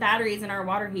replace the batteries in our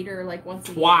water heater like once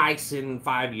a year. Twice in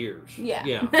 5 years.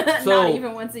 Yeah. So, not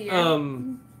even once a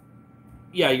year.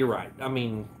 Yeah, you're right. I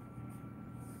mean,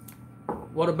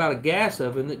 what about a gas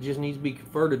oven that just needs to be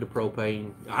converted to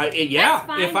propane?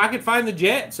 If I could find the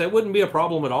jets, that wouldn't be a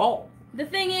problem at all. The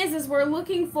thing is we're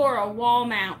looking for a wall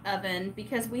mount oven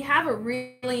because we have a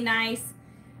really nice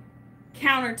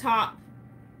countertop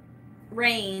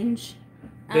range.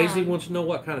 Daisy wants to know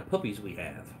what kind of puppies we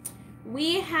have.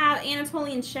 We have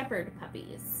Anatolian Shepherd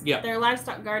puppies. Yeah. They're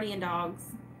livestock guardian dogs.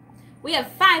 We have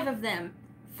 5 of them.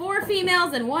 4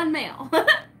 females and 1 male.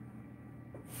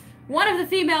 One of the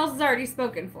females is already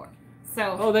spoken for.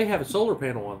 So. Oh, they have a solar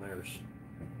panel on theirs.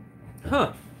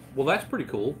 Huh. Well, that's pretty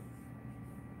cool.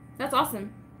 That's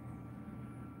awesome.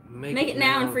 Make it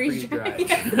now and freeze dry.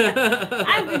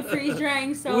 I've been freeze drying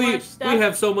much stuff. We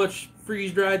have so much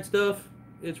freeze dried stuff.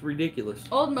 It's ridiculous.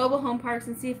 Old mobile home parks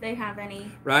and see if they have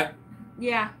any. Right.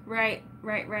 Yeah. Right.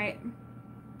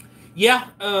 Yeah.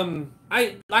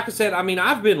 Like I said, I mean,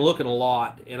 I've been looking a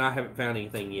lot and I haven't found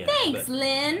anything yet. Thanks,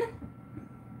 Lynn.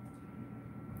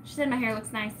 She said my hair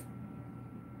looks nice.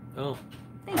 Oh.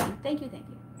 Thank you.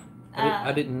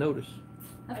 I didn't notice.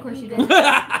 Of course you did.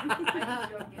 I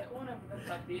should go get one of the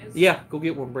puppies. Yeah, go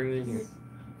get one. Bring it in here.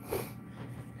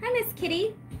 Hi, Miss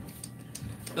Kitty.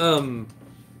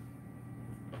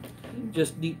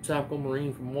 Just Deep Cycle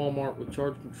Marine from Walmart with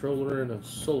charge controller and a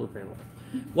solar panel.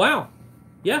 Wow.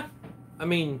 Yeah. I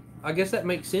mean, I guess that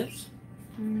makes sense.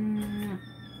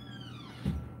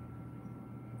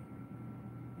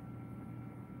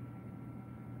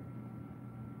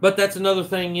 But that's another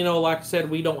thing, like I said,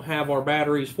 we don't have our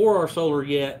batteries for our solar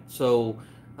yet. So,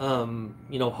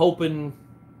 hoping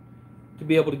to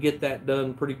be able to get that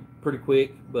done pretty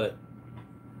quick. But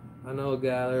I know a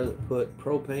guy there that put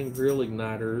propane grill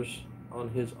igniters on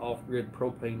his off-grid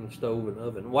propane stove and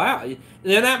oven. Wow.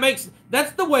 Then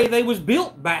that's the way they was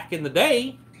built back in the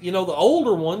day. The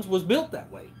older ones was built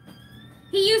that way.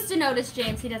 He used to notice,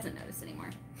 James. He doesn't notice anymore.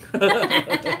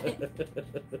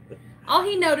 All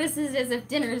he notices is if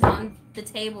dinner's on the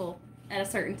table at a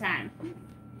certain time.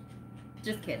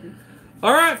 Just kidding.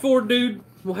 All right, Ford dude.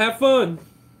 We'll have fun.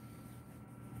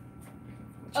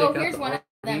 Here's one of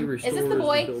them. Is this the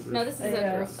boy? No, this is a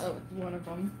girl. Oh, one of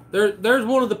them. There's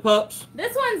one of the pups.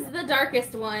 This one's the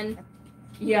darkest one.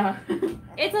 Yeah.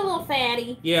 It's a little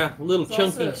fatty. Yeah, a little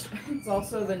chunky. It's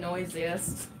also the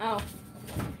noisiest. Oh.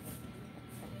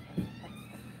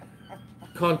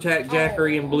 Contact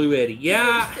Jackery and Blue Eddie.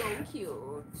 Yeah. So cute.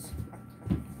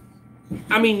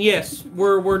 I mean, yes,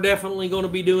 we're definitely going to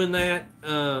be doing that.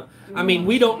 I mean,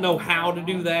 we don't know how to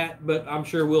do that, but I'm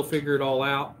sure we'll figure it all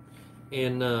out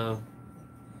and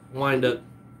wind up,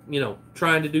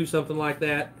 trying to do something like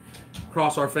that.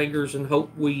 Cross our fingers and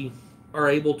hope we are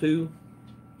able to.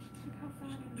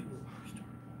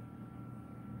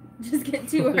 Just get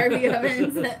 2 RV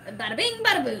ovens. Bada bing,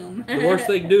 bada boom. The worst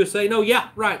they can do is say no. Yeah,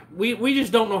 right. We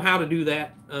just don't know how to do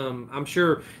that. I'm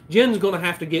sure Jen's going to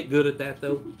have to get good at that,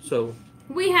 though. So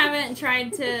we haven't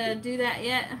tried to do that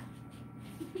yet.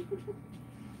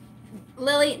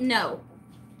 Lily, no.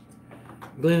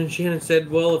 Glenn and Shannon said,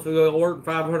 well, if we go work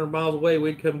 500 miles away,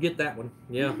 we'd come get that one.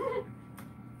 Yeah.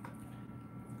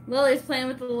 Lily's playing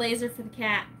with the laser for the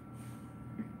cat.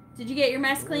 Did you get your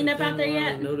mess cleaned up out there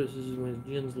yet? What I notice is when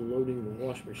Jen's loading the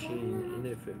wash machine, and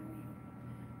if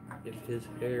his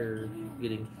hair is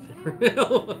getting thinner.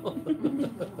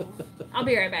 I'll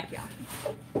be right back, y'all.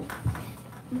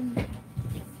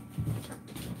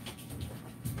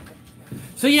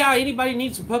 So yeah, anybody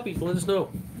needs some puppies, let us know.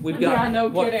 We've got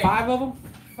kidding. 5 of them?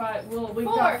 5. Well, we've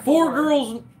 4. got 4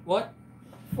 girls. What?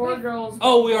 4 girls.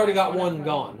 Oh, we already got one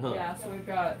gone, huh? Yeah, so we've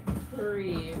got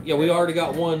 3. Yeah, we already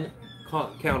got one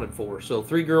counted for. So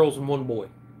 3 girls and 1 boy.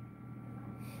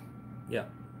 Yeah.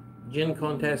 Jen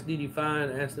contacts DD5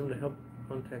 and asked them to help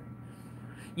contact.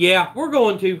 Yeah, we're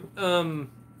going to.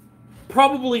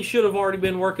 Probably should have already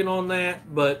been working on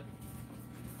that, but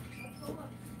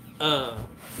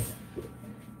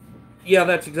yeah,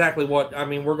 that's exactly what I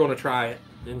mean. We're going to try it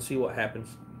and see what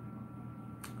happens.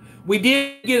 We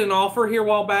did get an offer here a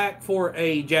while back for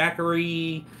a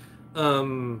Jackery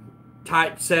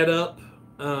type setup.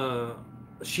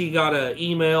 She got an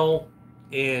email,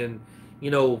 and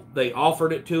they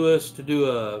offered it to us to do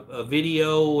a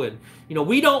video, and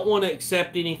we don't want to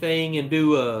accept anything and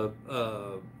do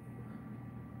a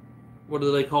what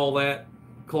do they call that?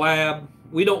 Collab.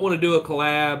 We don't want to do a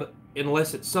collab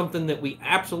unless it's something that we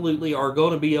absolutely are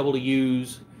going to be able to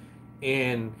use.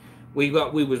 And we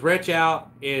was reach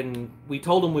out, and we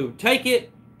told them we would take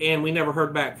it, and we never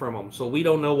heard back from them. So we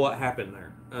don't know what happened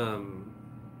there.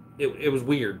 It was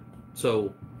weird.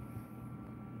 So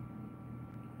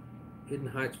Hidden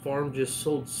Heights Farm just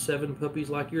sold 7 puppies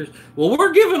like yours. Well,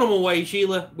 we're giving them away,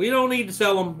 Sheila. We don't need to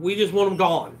sell them. We just want them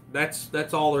gone.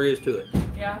 That's all there is to it.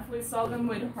 Yeah, if we saw them,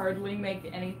 we'd hardly make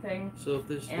anything. So if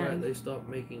this is right, they stopped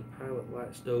making pilot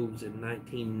light stoves in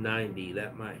 1990.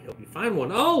 That might help you find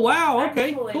one. Oh, wow. Okay,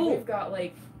 Actually, cool. We've got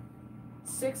like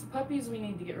 6 puppies we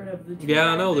need to get rid of. The 2 yeah, I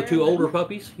right know. The there, 2 but- older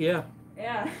puppies. Yeah.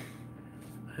 Yeah.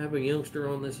 I have a youngster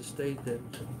on this estate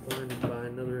that's blinded by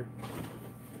another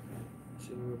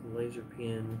with a laser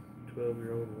pin,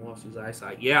 12-year-old, and lost his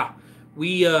eyesight. Yeah.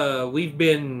 We've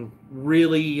been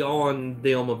really on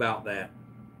them about that.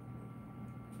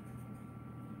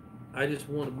 I just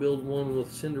want to build one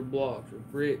with cinder blocks or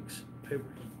bricks, paper.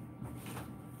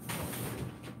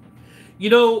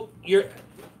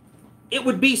 It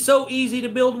would be so easy to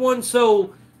build one.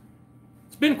 So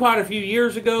it's been quite a few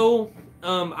years ago.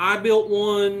 I built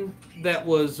one that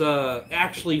was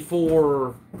actually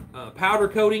for powder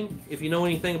coating. If you know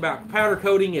anything about powder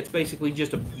coating, it's basically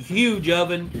just a huge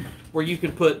oven where you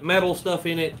can put metal stuff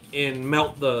in it and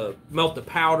melt the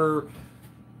powder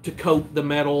to coat the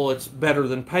metal. It's better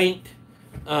than paint.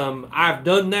 I've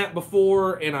done that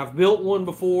before, and I've built one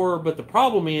before, but the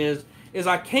problem is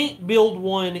I can't build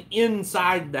one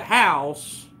inside the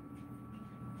house.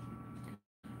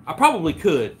 I probably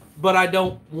could, but I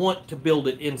don't want to build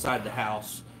it inside the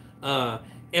house.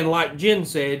 And like Jen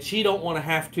said, she don't want to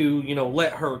have to,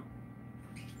 let her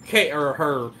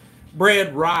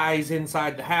bread rise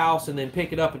inside the house and then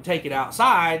pick it up and take it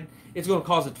outside. It's going to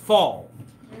cause it to fall.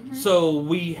 Mm-hmm. So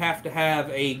we have to have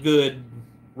a good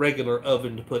regular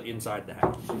oven to put inside the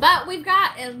house. But we've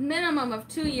got a minimum of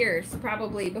 2 years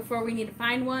probably before we need to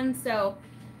find one. So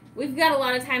we've got a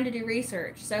lot of time to do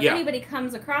research. So if anybody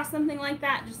comes across something like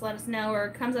that, just let us know, or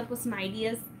comes up with some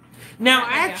ideas. Now,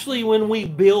 actually, when we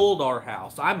build our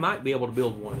house, I might be able to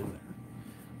build one in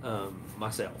there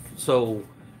myself. So,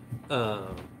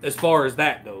 as far as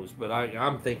that goes, but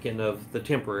I'm thinking of the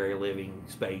temporary living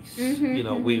space.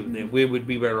 Mm-hmm, We would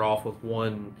be better off with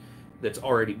one that's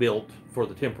already built for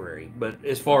the temporary. But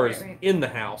as far as in the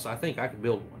house, I think I could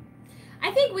build one.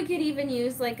 I think we could even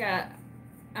use like a,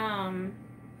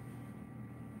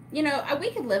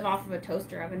 we could live off of a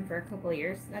toaster oven for a couple of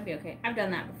years. That'd be okay. I've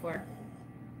done that before.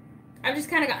 I've just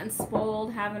kind of gotten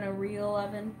spoiled having a real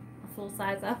oven, a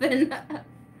full-size oven.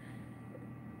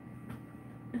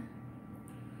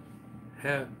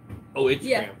 Instagram.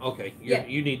 Yeah. Okay.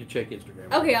 You need to check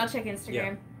Instagram. Okay, I'll check Instagram.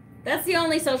 Yeah. That's the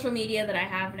only social media that I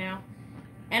have now,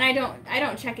 and I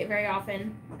don't check it very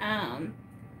often.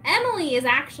 Emily is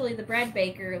actually the bread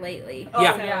baker lately. Oh,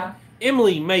 yeah.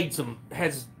 Emily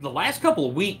the last couple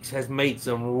of weeks has made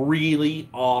some really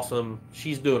awesome.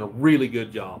 She's doing a really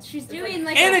good job. She's doing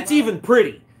it's even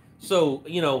pretty. So,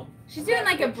 she's doing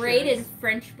like a braided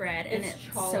French bread, and it's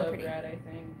so pretty. Bread, I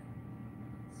think.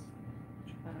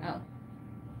 Oh.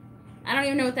 I don't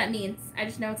even know what that means. I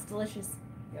just know it's delicious.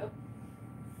 Yep.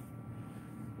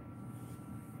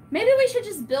 Maybe we should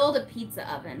just build a pizza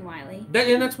oven, Wiley.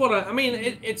 That's what I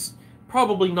mean. It's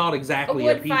probably not exactly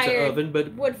a pizza oven, but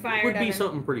it would be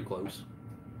something pretty close.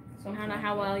 So I don't know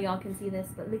how well y'all can see this,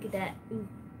 but look at that. Ooh.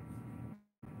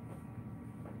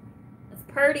 It's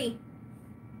pretty.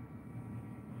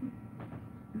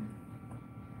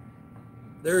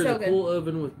 There's a cool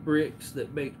oven with bricks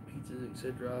that bakes pizzas,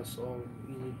 etc. I saw.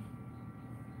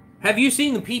 Have you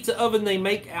seen the pizza oven they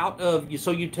make out of?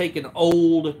 So you take an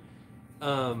old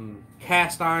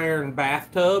cast iron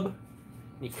bathtub,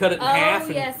 you cut it in half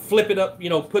and flip it up,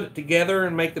 put it together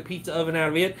and make the pizza oven out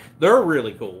of it. They're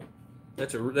really cool.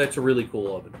 That's a really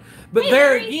cool oven. But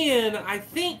again, I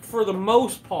think for the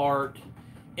most part,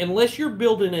 unless you're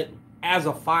building it as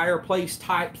a fireplace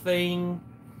type thing,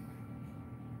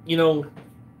 you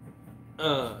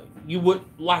would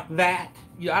like that.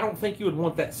 I don't think you would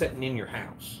want that sitting in your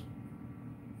house.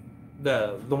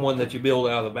 The one that you build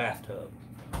out of the bathtub.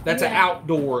 That's an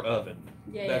outdoor oven.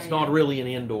 That's not really an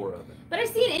indoor oven. But I've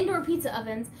seen indoor pizza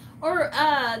ovens. Or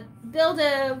build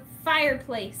a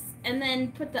fireplace and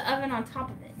then put the oven on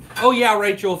top of it. Oh yeah,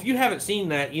 Rachel. If you haven't seen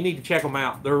that, you need to check them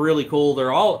out. They're really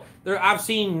cool. I've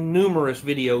seen numerous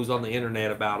videos on the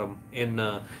internet about them,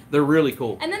 and they're really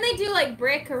cool. And then they do like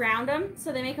brick around them,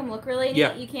 so they make them look really neat.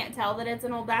 Yeah. You can't tell that it's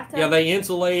an old bathtub. Yeah, they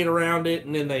insulate around it,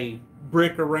 and then they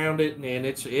brick around it, and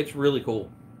it's really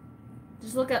cool.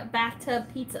 Just look up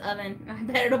bathtub pizza oven. I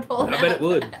bet it'll pull it I bet it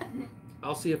would.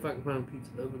 I'll see if I can find a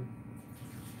pizza oven.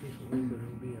 It'll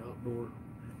be outdoor.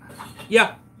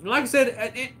 Yeah, like I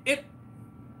said,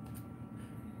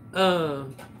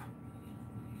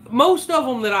 most of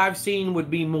them that I've seen would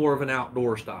be more of an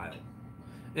outdoor style,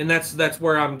 and that's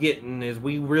where I'm getting is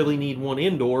we really need one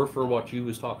indoor for what you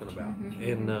was talking about,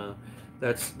 and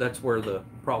that's where the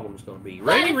problem's going to be.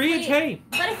 Rainy Ridge, hey.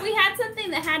 But if we had something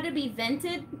that had to be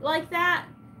vented like that,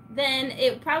 then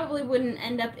it probably wouldn't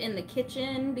end up in the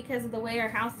kitchen because of the way our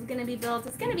house is going to be built.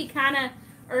 It's going to be kind of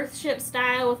Earthship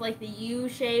style with like the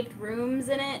U-shaped rooms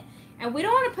in it, and we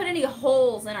don't want to put any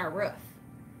holes in our roof.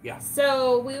 Yeah.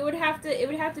 So it would have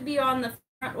to be on the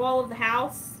front wall of the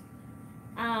house.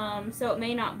 So it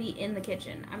may not be in the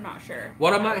kitchen. I'm not sure.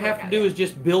 What I might have to do is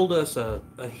just build us a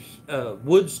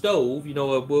wood stove,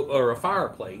 or a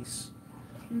fireplace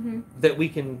that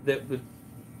would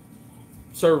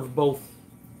serve both.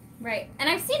 Right. And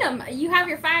I've seen them. You have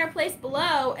your fireplace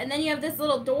below, and then you have this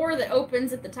little door that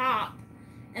opens at the top.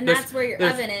 And that's where your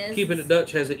oven is. Keeping It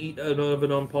Dutch has an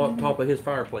oven on top of his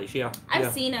fireplace, yeah.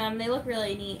 I've seen them. They look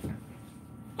really neat.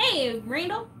 Hey,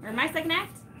 Randall, or My Second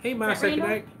Act. Hey, My Second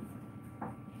Act.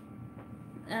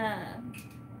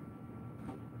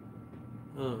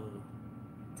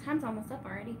 Time's almost up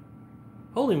already.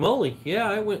 Holy moly.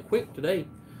 Yeah, it went quick today.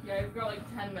 Yeah, we've got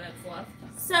like 10 minutes left.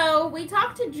 So, we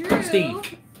talked to Drew.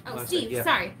 Steve. Oh, Steve, yeah.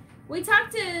 Sorry. We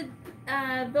talked to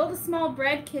build a small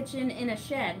bread kitchen in a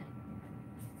shed.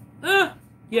 Yeah.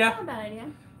 That's not a bad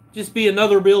idea. Just be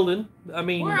another building. I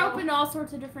mean, we're open to all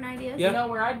sorts of different ideas. Yeah. You know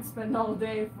where I'd spend all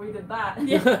day if we did that.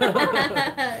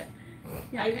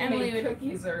 Yeah, I Emily made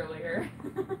cookies earlier.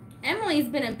 Emily's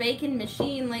been a baking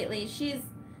machine lately. She's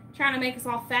trying to make us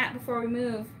all fat before we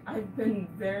move. I've been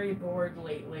very bored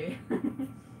lately.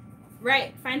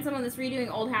 Right. Find someone that's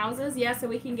redoing old houses. Yeah, so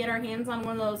we can get our hands on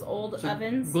one of those old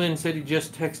ovens. Glenn said he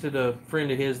just texted a friend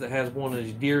of his that has one of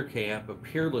his Deer Camp, a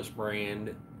Peerless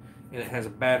brand, and it has a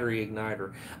battery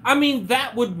igniter. I mean,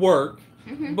 that would work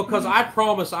because I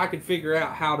promise I could figure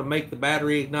out how to make the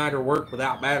battery igniter work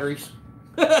without batteries.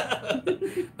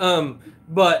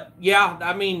 But yeah,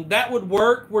 I mean, that would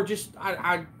work. We're just,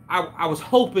 I was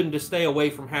hoping to stay away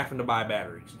from having to buy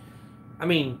batteries. I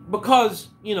mean, because,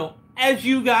 as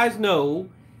you guys know,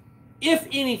 if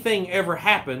anything ever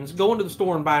happens, going to the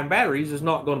store and buying batteries is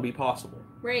not going to be possible.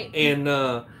 Right. And,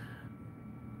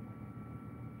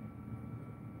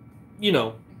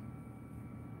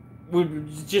 we're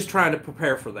just trying to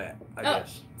prepare for that, I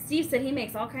guess. Steve said he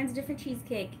makes all kinds of different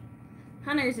cheesecake.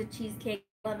 Hunter's a cheesecake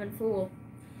loving fool.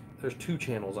 There's 2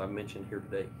 channels I've mentioned here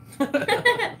today.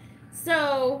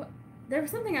 So, there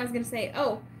was something I was going to say.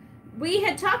 Oh, we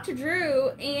had talked to Drew,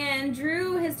 and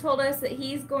Drew has told us that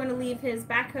he's going to leave his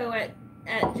backhoe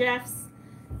at Jeff's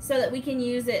so that we can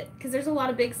use it. Because there's a lot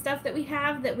of big stuff that we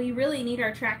have that we really need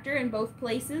our tractor in both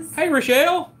places. Hey,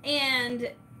 Rochelle!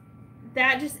 And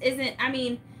that just isn't, I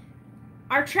mean,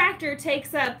 our tractor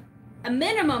takes up a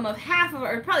minimum of half of,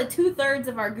 or probably 2/3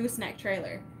 of our gooseneck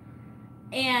trailer.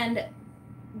 And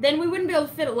then we wouldn't be able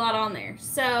to fit a lot on there.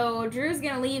 So Drew's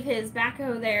going to leave his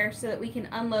backhoe there so that we can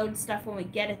unload stuff when we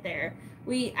get it there.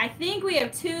 I think we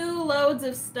have 2 loads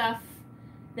of stuff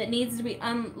that needs to be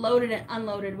unloaded and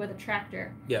unloaded with a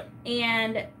tractor. Yep.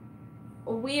 And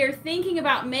we are thinking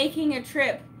about making a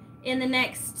trip in the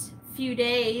next few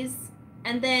days.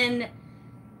 And then,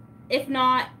 if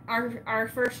not,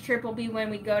 our first trip will be when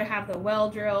we go to have the well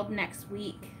drilled next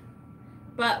week.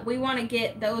 But we want to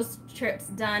get those trips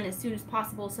done as soon as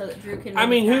possible so that Drew can... I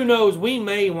mean, who knows? We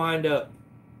may wind up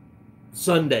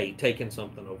Sunday taking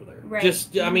something over there. Right.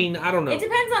 Just, I mean, I don't know. It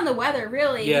depends on the weather,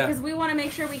 really. Yeah. Because we want to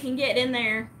make sure we can get in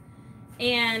there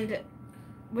and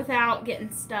without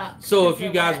getting stuck. So if you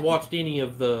guys watched any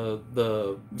of the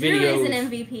videos... Drew is an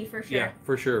MVP for sure. Yeah,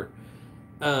 for sure.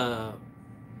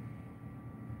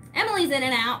 Emily's in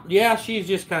and out. Yeah, she's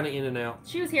just kind of in and out.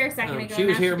 She was here a second ago. She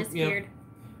was here. She disappeared.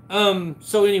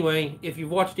 So anyway, if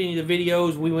you've watched any of the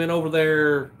videos, we went over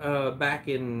there back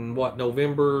in,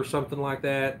 November or something like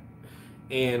that.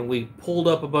 And we pulled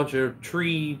up a bunch of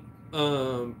tree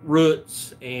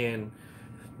roots and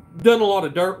done a lot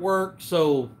of dirt work.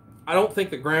 So I don't think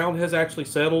the ground has actually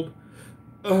settled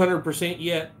 100%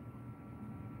 yet.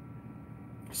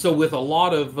 So with a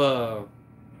lot of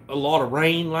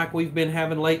rain like we've been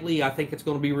having lately, I think it's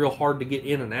going to be real hard to get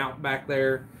in and out back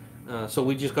there. So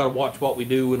we just got to watch what we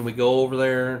do when we go over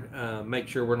there. Make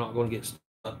sure we're not going to get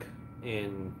stuck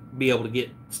and be able to get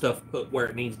stuff put where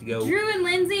it needs to go. Drew and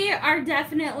Lindsay are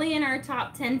definitely in our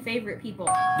top 10 favorite people.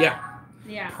 Yeah.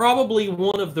 Yeah. Probably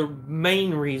one of the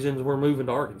main reasons we're moving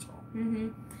to Arkansas. Mm-hmm.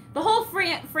 The whole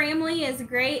family is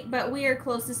great, but we are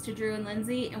closest to Drew and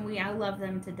Lindsay, and I love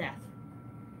them to death.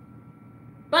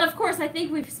 But of course, I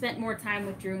think we've spent more time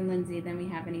with Drew and Lindsay than we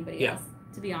have anybody else,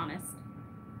 to be honest.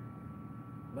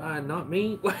 Not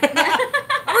me. I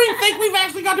don't even think we've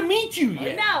actually got to meet you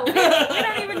yet. No, we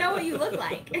don't even know what you look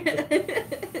like.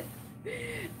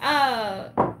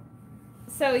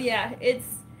 So yeah, it's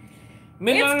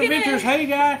Midnight Adventures. Hey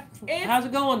guy, how's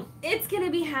it going? It's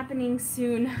gonna be happening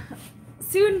soon.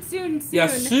 Soon. Yeah,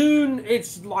 soon.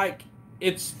 It's like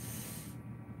it's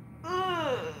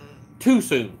too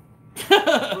soon. It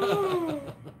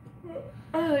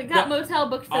got motel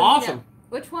booked for awesome. Me.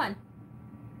 Which one?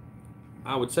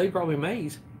 I would say probably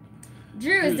Maze.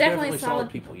 Drew is definitely solid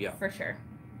people, yeah. For sure.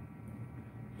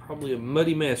 Probably a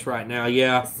muddy mess right now,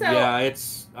 yeah. So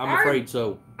I'm afraid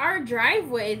so. Our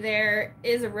driveway there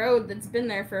is a road that's been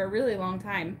there for a really long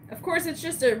time. Of course, it's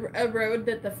just a road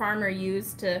that the farmer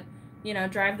used to,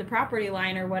 drive the property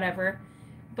line or whatever.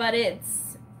 But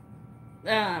it's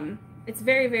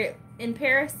very, very in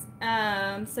Paris.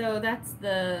 So that's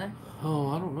the. Oh,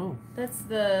 I don't know. That's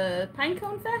the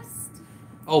Pinecone Fest.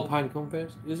 Oh, Pinecone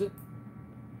Fest, is it?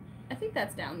 I think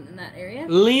that's down in that area.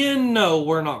 Lynn, no,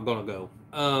 we're not gonna go.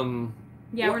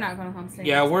 We're not going to Homestead.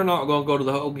 Yeah, we're not going to go to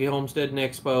the Okie Homestead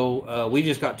Expo. We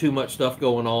just got too much stuff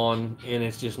going on, and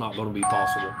it's just not going to be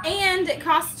possible. And it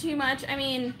costs too much. I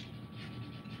mean,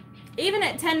 even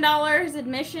at $10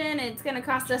 admission, it's going to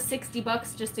cost us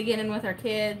 $60 just to get in with our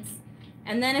kids.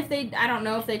 And then I don't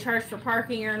know if they charge for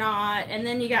parking or not. And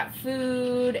then you got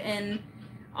food and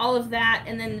all of that,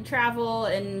 and then the travel,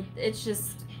 and it's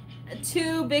just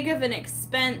too big of an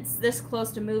expense this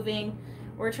close to moving.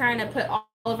 We're trying to put all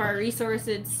of our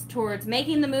resources towards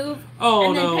making the move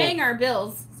and then paying our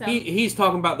bills. So he's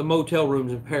talking about the motel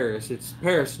rooms in Paris. It's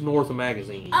Paris North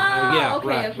Magazine. Oh, yeah,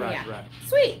 okay, right.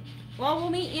 Sweet. Well, we'll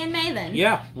meet you in May then.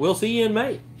 Yeah, we'll see you in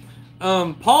May.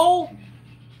 Paul,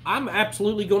 I'm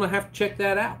absolutely going to have to check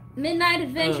that out. Midnight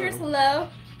Adventures, hello.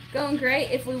 Going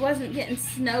great. If we wasn't getting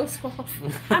snow squalls,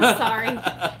 I'm sorry.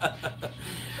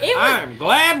 I'm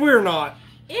glad we're not.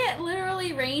 It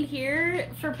literally rained here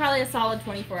for probably a solid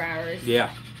 24 hours.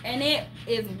 Yeah. And it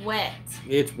is wet.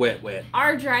 It's wet.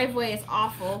 Our driveway is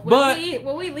awful.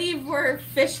 When we leave, we're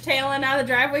fishtailing out of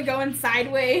the driveway, going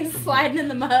sideways, sliding in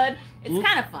the mud. It's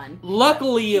kind of fun.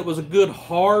 Luckily, it was a good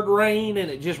hard rain,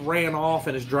 and it just ran off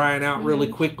and is drying out really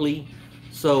quickly.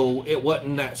 So it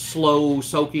wasn't that slow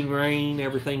soaking rain.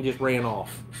 Everything just ran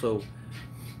off. So.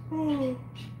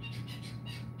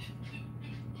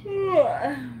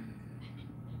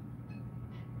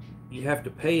 You have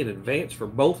to pay in advance for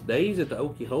both days at the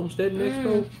Okie Homestead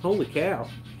Expo? Holy cow.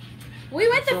 We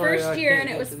went the first year and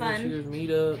it was fun. This year's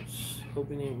meetups,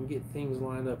 hoping you can get things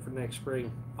lined up for next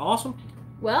spring. Awesome.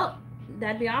 Well,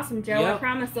 that'd be awesome, Joe. Yep. I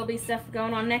promise there'll be stuff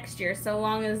going on next year, so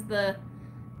long as the,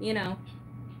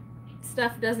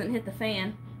 stuff doesn't hit the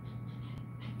fan.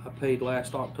 I paid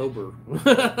last October.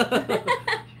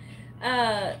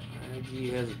 He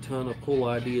has a ton of cool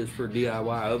ideas for a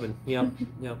DIY oven. Yep.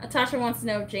 Natasha wants to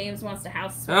know if James wants to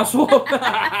house swap.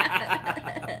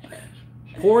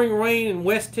 Pouring rain in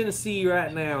West Tennessee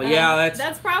right now. Yeah,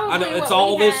 that's probably. I know, it's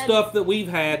all this stuff that we've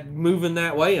had moving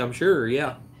that way. I'm sure.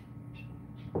 Yeah.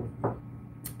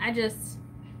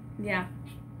 Yeah.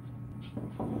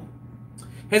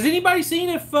 Has anybody seen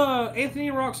if Anthony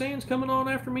and Roxanne's coming on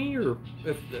after me, or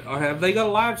have they got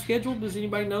a live schedule? Does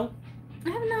anybody know? I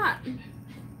have not.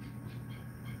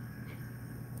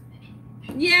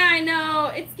 Yeah, I know.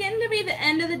 It's getting to be the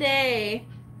end of the day,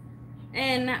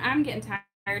 and I'm getting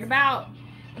tired. About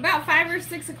 5 or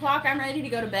 6 o'clock, I'm ready to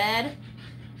go to bed.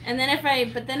 And then if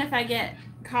I get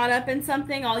caught up in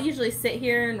something, I'll usually sit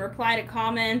here and reply to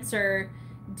comments or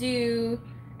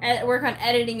work on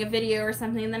editing a video or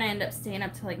something, and then I end up staying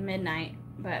up till like midnight.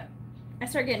 But I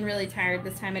start getting really tired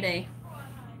this time of day.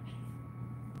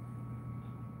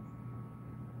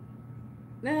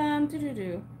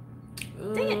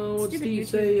 Dang it, what's stupid Steve YouTube.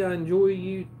 say? I enjoy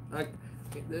you.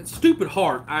 Stupid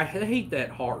heart. I hate that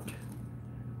heart.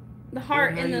 The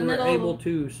heart in the middle. You were able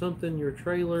to something your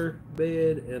trailer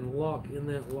bed and lock in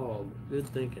that log. Good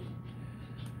thinking.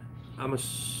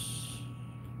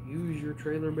 Use your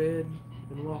trailer bed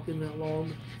and lock in that log.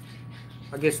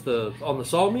 I guess on the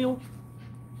sawmill.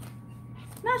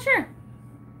 Not sure.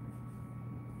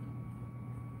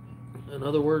 In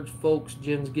other words, folks,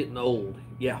 Jen's getting old.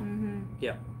 Yeah. Mm-hmm.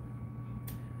 Yeah.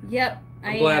 Yep,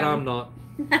 I'm glad I'm not.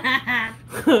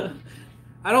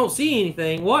 I don't see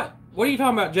anything. What are you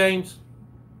talking about, James?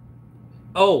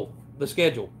 Oh, the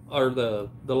schedule or the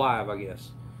live, I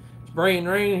guess. It's bringing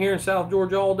rain here in South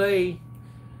Georgia all day.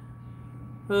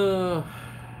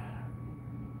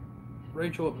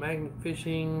 Rachel at Magnet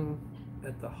Fishing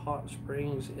at the hot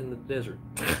springs in the desert.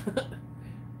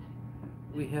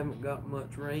 We haven't got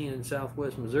much rain in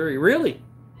southwest Missouri. Really?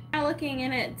 I'm looking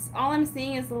and all I'm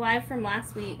seeing is the live from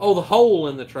last week. Oh, the hole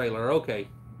in the trailer. Okay.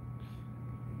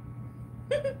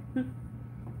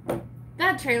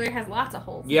 That trailer has lots of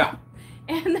holes. Yeah.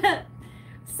 And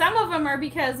some of them are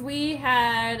because we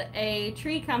had a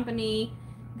tree company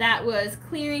that was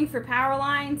clearing for power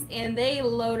lines, and they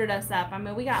loaded us up. I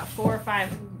mean, we got 4 or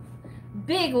 5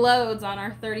 big loads on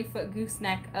our 30-foot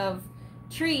gooseneck of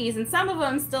trees, and some of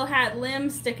them still had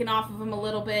limbs sticking off of them a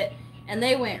little bit, and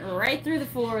they went right through the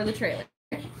floor of the trailer.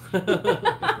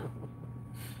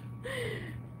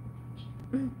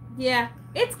 Yeah,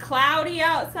 it's cloudy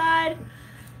outside.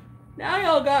 Now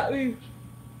y'all got me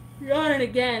yawning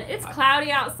again. It's cloudy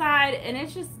outside, and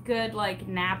it's just good, like,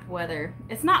 nap weather.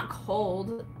 It's not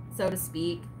cold, so to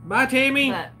speak. Bye,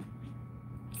 Tammy. But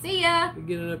see ya. We're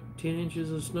getting up 10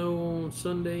 inches of snow on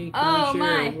Sunday. Oh,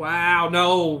 my. Wow,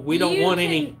 no, we don't want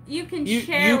any. You can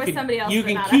share with somebody else. You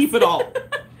can keep it all.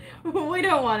 We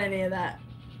don't want any of that.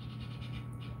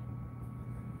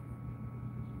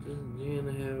 Does Jan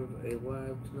have a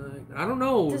live tonight? I don't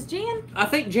know. Does Jan? I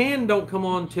think Jan don't come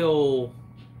on till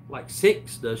like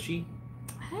 6, does she?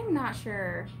 I'm not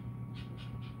sure.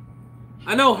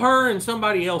 I know her and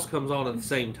somebody else comes on at the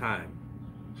same time.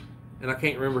 And I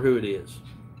can't remember who it is.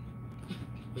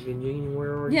 Okay, Jean,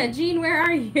 where are you? Yeah, Jean, where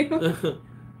are you?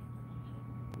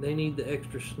 They need the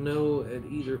extra snow at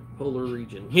either polar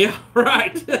region. Yeah,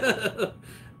 right.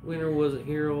 Winter wasn't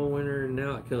here all winter, and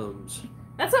now it comes.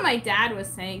 That's what my dad was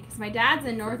saying, because my dad's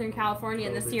in Northern California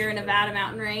in the Sierra Nevada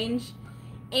mountain range,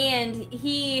 and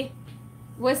he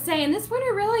was saying this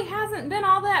winter really hasn't been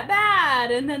all that bad,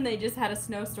 and then they just had a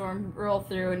snowstorm roll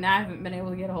through, and I haven't been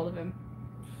able to get a hold of him.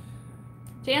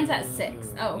 Jan's at 6.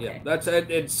 Oh, okay. Yeah, that's at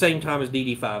the same time as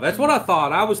DD5. That's what I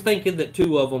thought. I was thinking that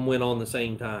 2 of them went on the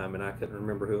same time, and I couldn't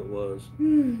remember who it was.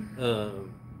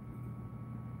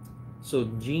 So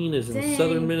Jean is in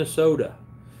southern Minnesota.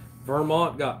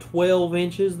 Vermont got 12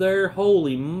 inches there.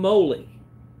 Holy moly.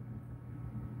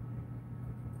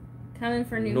 Coming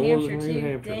for New Northern Hampshire, too. New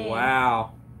Hampshire. Dang.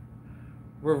 Wow.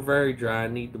 We're very dry.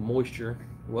 Need the moisture.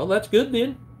 Well, that's good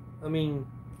then. I mean,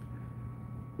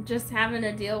 just having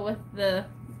to deal with the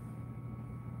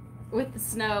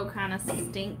snow kind of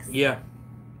stinks. Yeah.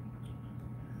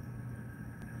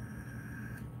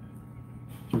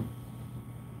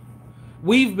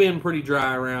 We've been pretty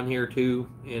dry around here too,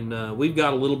 and we've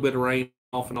got a little bit of rain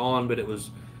off and on, but it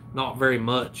was not very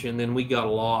much, and then we got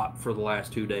a lot for the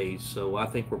last 2 days, so I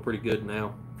think we're pretty good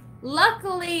now.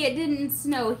 Luckily, it didn't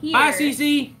snow here. Hi,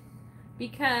 Cece.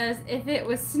 Because if it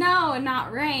was snow and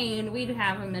not rain, we'd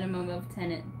have a minimum of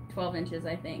 12 inches,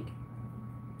 I think.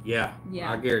 Yeah,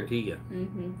 I guarantee you.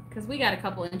 Because we got a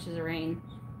couple inches of rain.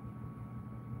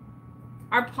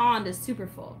 Our pond is super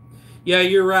full. Yeah,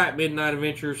 you're right, Midnight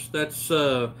Adventures. That's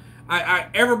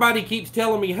everybody keeps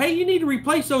telling me, "Hey, you need to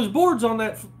replace those boards on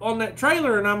that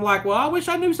trailer," and I'm like, "Well, I wish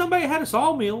I knew somebody had a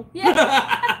sawmill."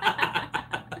 Yeah.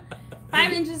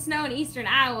 5 inches of snow in eastern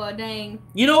Iowa, dang.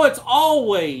 You know, it's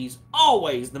always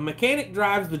the mechanic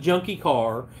drives the junky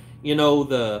car. You know,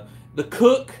 the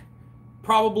cook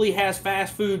probably has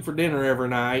fast food for dinner every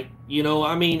night. You know,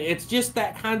 I mean, it's just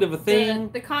that kind of a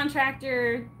thing. The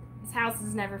contractor's house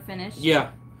is never finished. Yeah.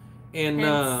 And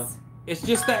it's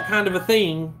just that kind of a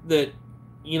thing that,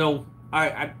 you know,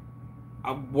 I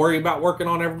worry about working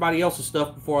on everybody else's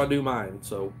stuff before I do mine.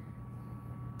 So,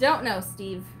 don't know,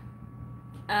 Steve.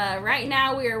 Right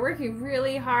now we are working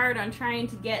really hard on trying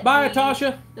to get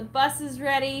Tasha. The buses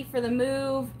ready for the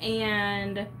move,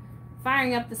 and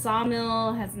firing up the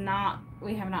sawmill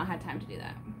we have not had time to do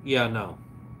that. Yeah, no.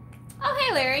 Oh,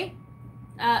 hey, Larry.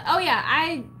 Oh yeah,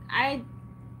 I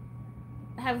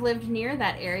have lived near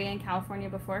that area in California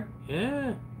before.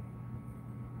 Yeah.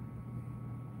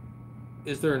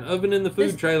 Is there an oven in the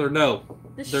food trailer? No,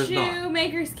 there's not. The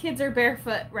shoemaker's kids are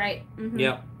barefoot, right?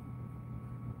 Yep.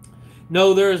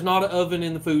 No, there is not an oven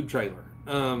in the food trailer.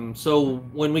 So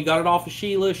when we got it off of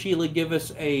Sheila gave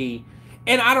us and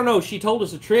I don't know, she told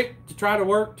us a trick to try to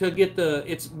work to get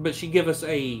but she gave us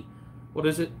what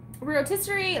is it?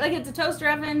 Rotisserie, like it's a toaster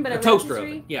oven, but a toaster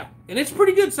oven. Yeah, and it's a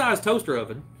pretty good sized toaster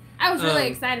oven. I was really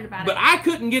excited about it. But I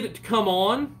couldn't get it to come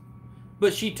on.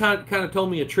 But she kind of told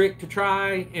me a trick to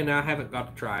try, and I haven't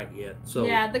got to try it yet. So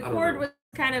yeah, the cord was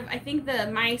kind of, I think the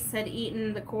mice had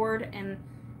eaten the cord and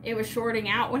it was shorting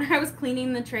out when I was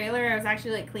cleaning the trailer. I was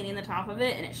actually like cleaning the top of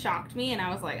it and it shocked me and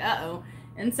I was like, uh-oh.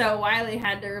 And so Wiley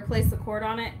had to replace the cord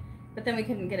on it, but then we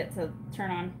couldn't get it to turn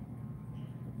on.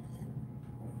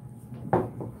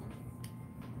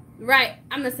 Right,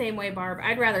 I'm the same way, Barb.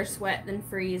 I'd rather sweat than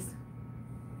freeze.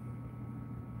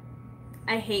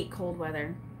 I hate cold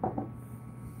weather.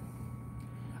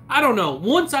 I don't know.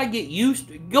 Once I get used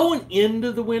to going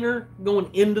into the winter, going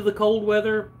into the cold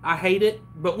weather, I hate it.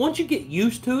 But once you get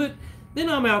used to it, then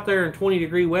I'm out there in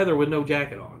 20-degree weather with no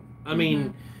jacket on. I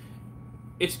mean,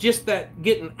 it's just that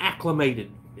getting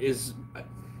acclimated is...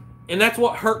 And that's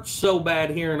what hurts so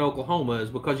bad here in Oklahoma is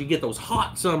because you get those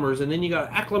hot summers and then you got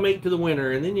to acclimate to the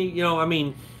winter and then you know, I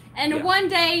mean... And one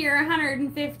day you're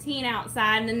 115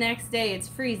 outside and the next day it's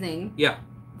freezing. Yeah,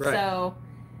 right. So,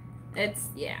 it's,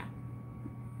 yeah.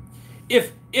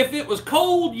 If it was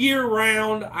cold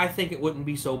year-round, I think it wouldn't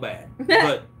be so bad.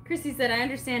 But Chrissy said, I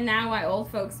understand now why old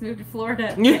folks moved to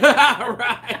Florida. Yeah,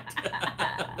 right.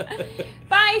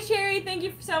 Bye, Sherry. Thank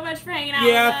you so much for hanging out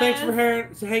with us. Yeah,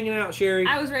 thanks for hanging out, Sherry.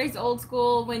 I was raised old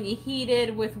school when you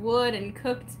heated with wood and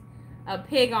cooked a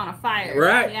pig on a fire.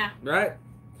 Right, yeah. Right.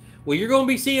 Well, you're going to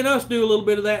be seeing us do a little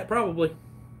bit of that, probably.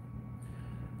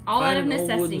 All out of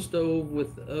necessity. Old wooden stove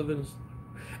with ovens.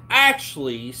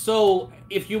 Actually, so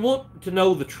if you want to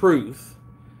know the truth,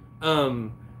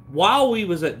 while we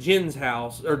was at Jen's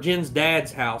house, or Jen's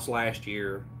dad's house last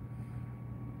year,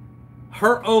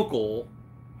 her uncle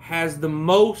has the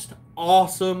most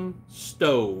awesome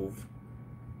stove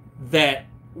that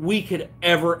we could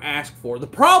ever ask for. The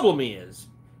problem is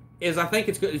I think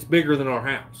it's bigger than our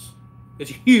house.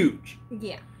 It's huge.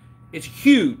 Yeah. It's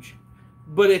huge,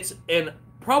 but it's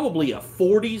probably a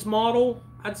 40s model,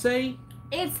 I'd say.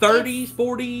 It's 30s,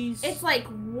 40s. It's like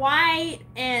white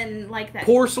and like that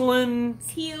porcelain,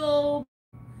 teal,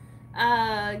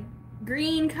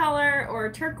 green color or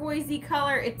turquoisey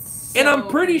color. It's so and I'm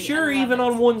pretty pretty. sure even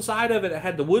on one side of it, it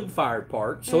had the wood-fired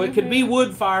part, so it could be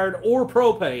wood-fired or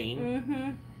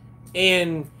propane.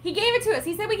 And he gave it to us.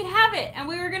 He said we could have it, and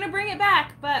we were gonna bring it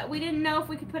back, but we didn't know if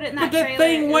we could put it in that trailer. But that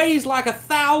thing weighs like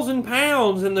 1,000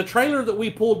 pounds, and the trailer that we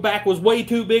pulled back was way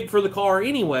too big for the car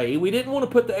anyway. We didn't want to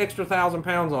put the extra 1,000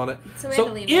 pounds on it. So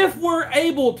if we're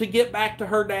able to get back to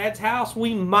her dad's house,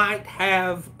 we might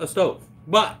have a stove.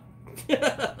 But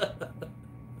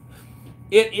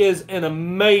it is an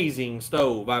amazing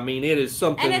stove. I mean, it is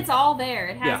something. And it's all there.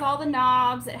 It has all the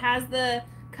knobs. It has the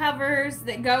covers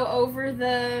that go over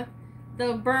the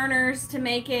burners to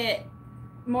make it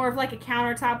more of like a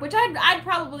countertop, which I'd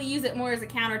probably use it more as a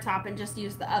countertop and just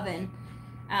use the oven,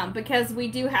 because we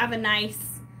do have a nice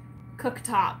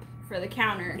cooktop for the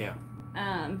counter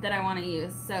that I want to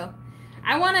use. So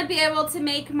I want to be able to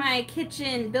make my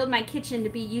kitchen, build my kitchen to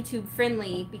be YouTube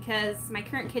friendly, because my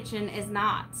current kitchen is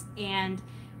not. And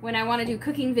when I want to do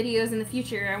cooking videos in the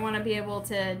future, I want to be able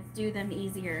to do them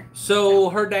easier. So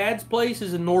her dad's place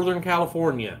is in Northern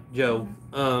California, Joe.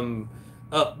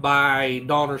 Up by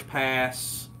Donner's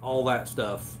Pass, all that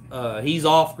stuff. He's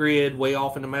off-grid, way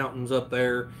off in the mountains up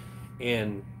there.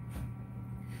 And,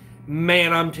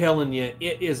 man, I'm telling you,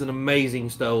 it is an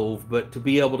amazing stove. But to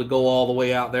be able to go all the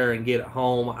way out there and get it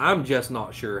home, I'm just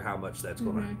not sure how much that's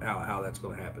going to, how that's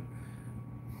going to happen.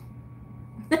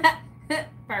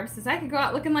 Barb says, I could go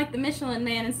out looking like the Michelin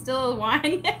Man and still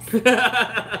whine. Yes. When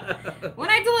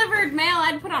I delivered mail,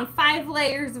 I'd put on 5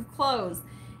 layers of clothes.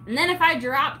 And then if I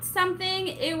dropped something,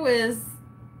 it was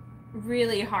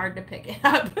really hard to pick it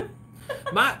up.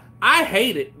 I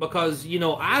hate it because, you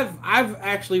know, I've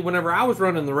actually, whenever I was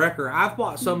running the wrecker, I've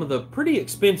bought some of the pretty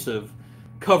expensive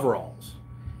coveralls.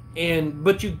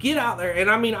 But you get out there, and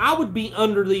I mean, I would be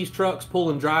under these trucks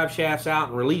pulling drive shafts out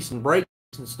and releasing brakes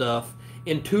and stuff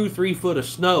in 2-3 foot of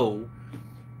snow.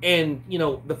 And, you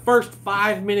know, the first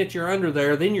 5 minutes you're under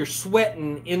there, then you're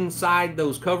sweating inside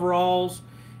those coveralls.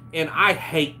 And I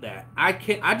hate that. I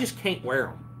just can't wear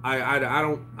them. I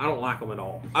don't like them at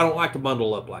all. I don't like to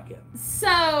bundle up like that.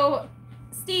 So,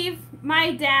 Steve,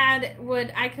 my dad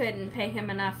I couldn't pay him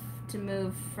enough to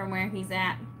move from where he's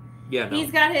at. Yeah, no.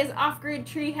 He's got his off-grid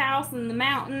tree house in the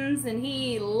mountains, and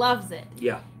he loves it.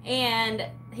 Yeah. And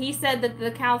he said that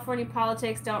the California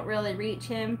politics don't really reach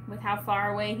him with how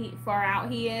far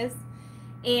out he is.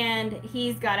 And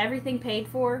he's got everything paid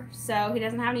for, so he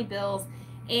doesn't have any bills.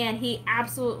 And he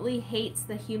absolutely hates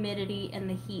the humidity and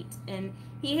the heat. And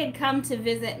he had come to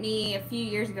visit me a few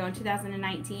years ago in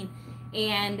 2019,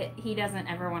 and he doesn't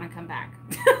ever want to come back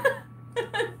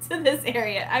to this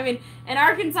area. I mean, and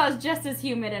Arkansas is just as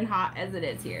humid and hot as it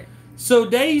is here. So,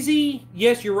 Daisy,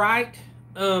 yes, you're right.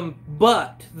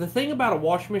 But the thing about a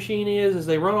washing machine is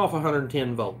they run off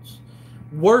 110 volts.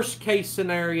 Worst case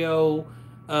scenario,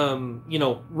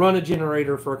 run a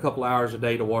generator for a couple hours a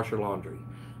day to wash your laundry.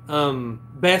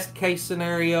 Best case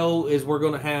scenario is we're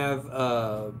going to have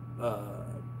a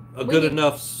good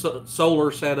enough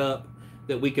solar setup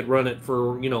that we could run it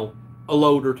for, a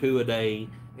load or two a day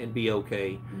and be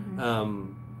okay.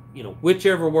 Mm-hmm.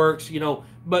 Whichever works,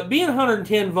 but being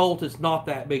 110 volt is not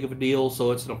that big of a deal,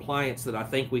 so it's an appliance that I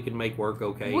think we can make work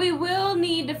okay. We will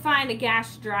need to find a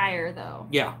gas dryer, though.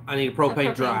 Yeah, I need a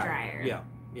propane dryer.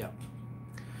 Yeah.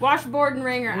 Washboard and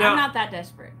wringer. Now, I'm not that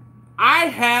desperate. I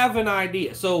have an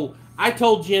idea. So I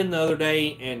told Jen the other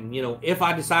day, and, if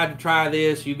I decide to try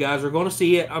this, you guys are going to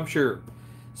see it, I'm sure.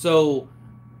 So,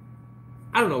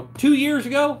 I don't know, 2 years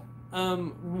ago,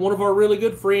 one of our really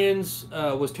good friends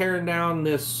was tearing down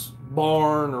this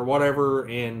barn or whatever,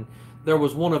 and there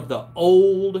was one of the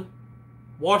old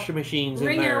washing machines in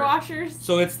there. Wringer washers?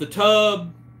 So it's the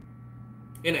tub,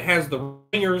 and it has the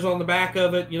wringers on the back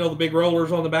of it, the big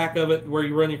rollers on the back of it where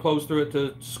you run your clothes through it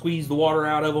to squeeze the water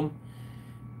out of them.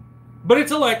 But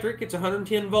it's electric. It's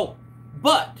 110 volt.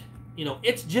 But,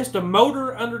 it's just a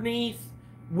motor underneath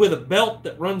with a belt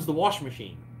that runs the washing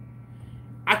machine.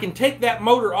 I can take that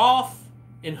motor off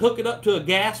and hook it up to a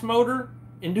gas motor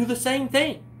and do the same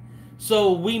thing.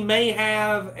 So we may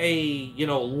have a,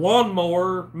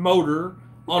 lawnmower motor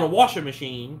on a washing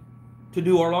machine to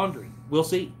do our laundry. We'll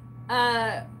see.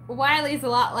 Wiley's a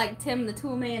lot like Tim the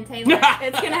Toolman Taylor.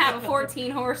 It's going to have a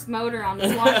 14-horse motor on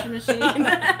this washing machine.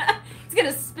 It's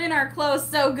going to spin our clothes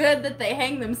so good that they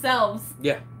hang themselves.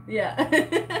 Yeah.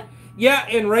 Yeah. Yeah,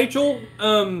 and Rachel,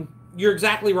 you're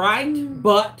exactly right.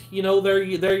 But, there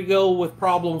you go with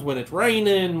problems when it's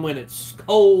raining, when it's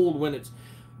cold, when it's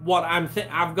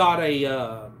I've got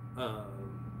a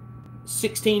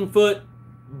 16-foot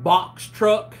box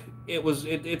truck.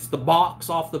 It's the box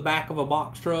off the back of a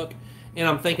box truck, and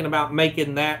I'm thinking about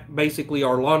making that basically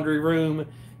our laundry room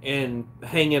and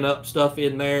hanging up stuff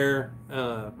in there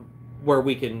where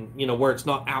we can, where it's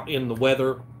not out in the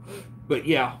weather. But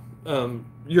yeah,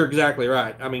 you're exactly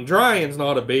right. I mean, drying's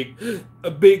not a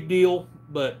big deal,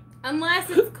 but unless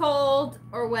it's cold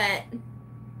or wet,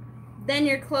 then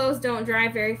your clothes don't dry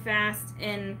very fast.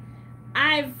 And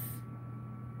I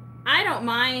don't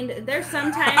mind. There's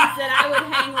sometimes that I would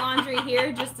hang laundry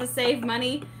here just to save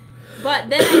money. But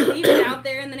then I leave it out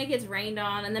there, and then it gets rained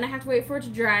on, and then I have to wait for it to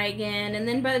dry again. And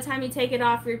then by the time you take it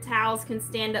off, your towels can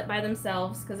stand up by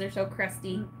themselves because they're so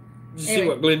crusty. Did you see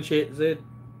what Glenn said?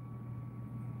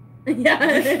 Yeah.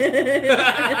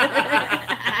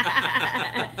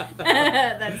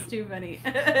 That's too funny.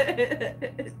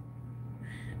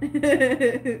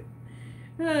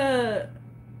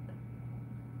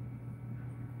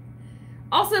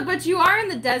 Also, but you are in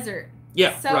the desert.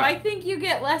 Yeah, so right. I think you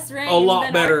get less rain. A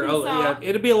lot better. Arkansas. Oh, yeah.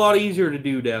 It'd be a lot easier to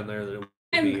do down there than it would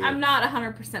be here. I'm not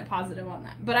 100% positive on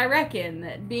that, but I reckon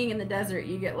that being in the desert,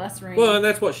 you get less rain. Well, and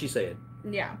that's what she said.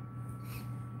 Yeah.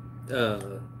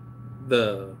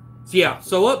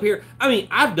 So up here, I mean,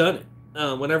 I've done it.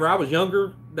 Whenever I was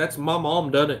younger, that's my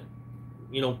mom done it,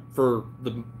 for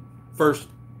the first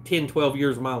 10, 12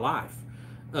 years of my life.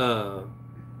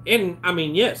 And, I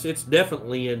mean, yes, it's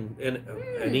definitely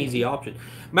an easy option.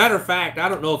 Matter of fact, I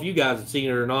don't know if you guys have seen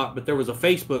it or not, but there was a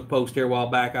Facebook post here a while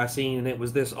back I seen, and it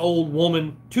was this old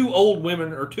woman, two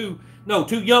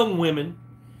young women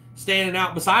standing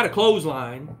out beside a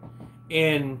clothesline,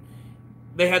 and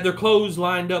they had their clothes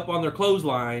lined up on their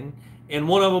clothesline, and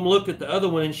one of them looked at the other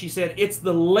one, and she said, "It's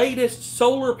the latest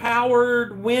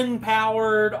solar-powered,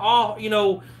 wind-powered,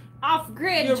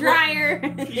 off-grid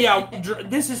dryer." Yeah,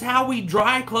 this is how we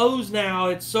dry clothes now.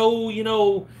 It's so,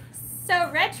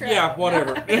 so retro. Yeah,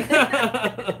 whatever.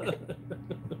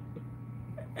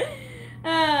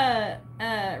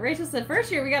 Rachel said,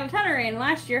 first year we got a ton of rain.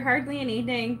 Last year, hardly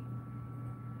anything.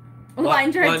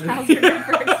 Line dried towels are good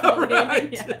for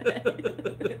exfoliating.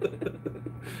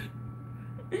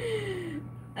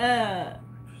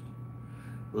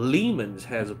 Lehman's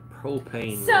has a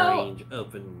propane range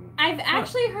up in... I've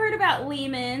actually heard about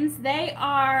Lehman's. They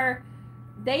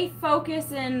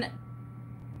focus in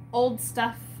old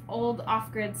stuff, old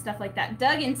off-grid stuff like that.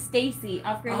 Doug and Stacy,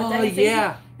 off-grid with Doug and Stacy,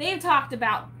 yeah. They've talked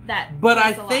about that. But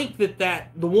I think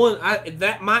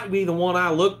that might be the one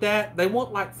I looked at. They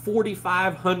want like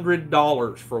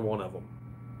 $4,500 for one of them.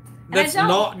 That's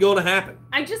not going to happen.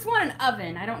 I just want an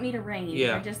oven. I don't need a range.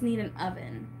 Yeah. I just need an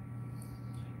oven.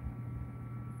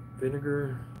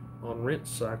 Vinegar on rinse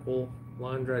cycle,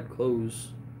 line dried clothes.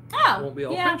 Oh, won't be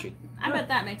all yeah. crunchy. I bet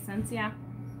that makes sense. Yeah.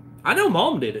 I know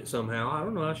Mom did it somehow. I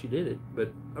don't know how she did it,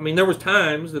 but I mean, there was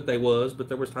times that they was, but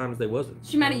there was times they wasn't.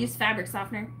 She might have used fabric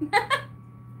softener.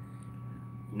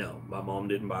 No, my mom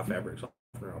didn't buy fabric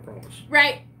softener. I promise.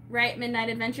 Right. Midnight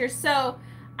Adventures. So,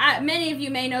 many of you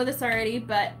may know this already,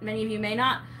 but many of you may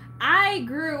not. I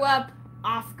grew up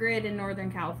off-grid in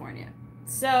Northern California.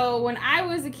 So, when I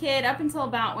was a kid, up until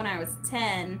about when I was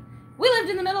 10, we lived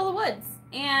in the middle of the woods,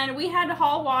 and we had to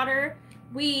haul water.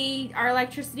 Our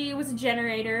electricity was a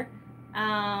generator.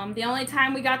 The only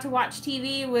time we got to watch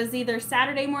TV was either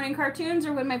Saturday morning cartoons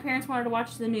or when my parents wanted to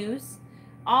watch the news.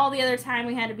 All the other time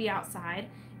we had to be outside.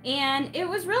 And it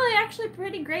was really actually a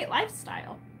pretty great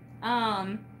lifestyle.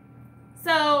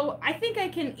 So I think I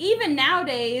can, even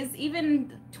nowadays,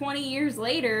 even 20 years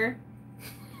later,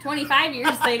 25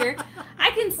 years later,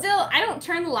 I don't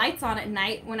turn the lights on at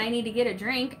night when I need to get a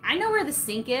drink. I know where the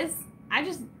sink is. I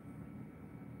just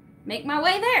make my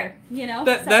way there, you know.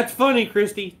 That's funny,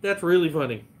 Christy. That's really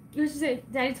funny.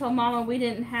 Daddy told Mama we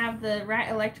didn't have the right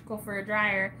electrical for a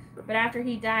dryer, but after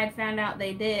he died, found out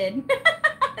they did.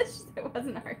 It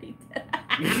wasn't already dead.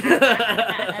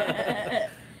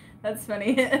 That's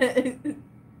funny.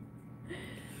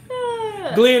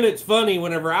 Glenn, it's funny.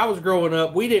 Whenever I was growing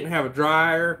up, we didn't have a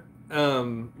dryer.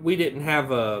 We didn't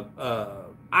have a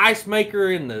ice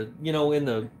maker in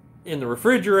the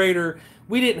refrigerator.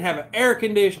 We didn't have an air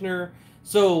conditioner.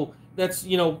 So that's,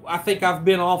 I think I've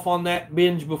been off on that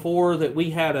binge before, that we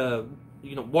had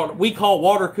what we call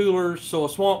water coolers, so a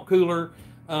swamp cooler.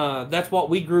 That's what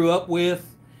we grew up with.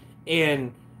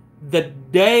 And the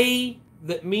day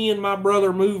that me and my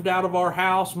brother moved out of our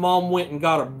house, Mom went and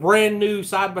got a brand new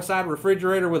side-by-side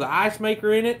refrigerator with an ice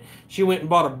maker in it. She went and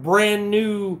bought a brand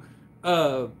new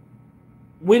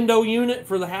window unit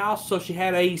for the house, so she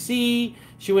had AC.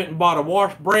 She went and bought a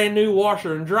brand new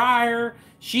washer and dryer.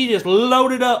 She just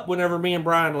loaded up whenever me and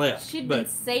Brian left. She'd been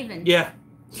saving. Yeah.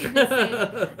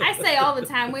 I say all the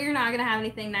time, we're not gonna have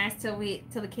anything nice till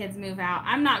the kids move out.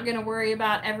 I'm not gonna worry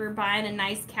about ever buying a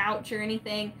nice couch or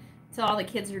anything till all the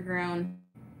kids are grown.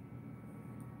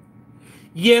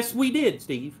 Yes, we did,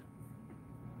 Steve.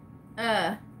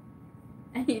 Didn't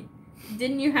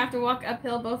you have to walk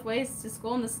uphill both ways to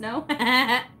school in the snow?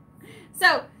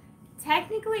 So,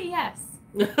 technically, yes.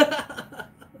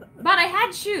 But I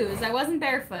had shoes. I wasn't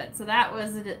barefoot, so that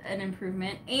was an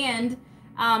improvement. And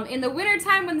in the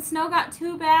wintertime when the snow got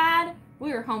too bad,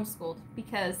 we were homeschooled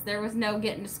because there was no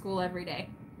getting to school every day.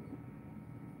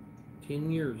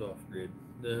 10 years off grid.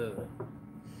 She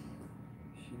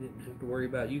didn't have to worry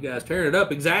about you guys tearing it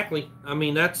up. Exactly. I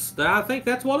mean, I think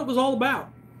that's what it was all about.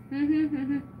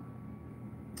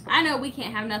 I know we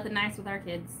can't have nothing nice with our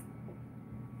kids.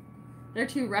 They're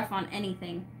too rough on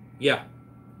anything. Yeah.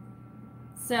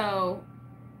 So,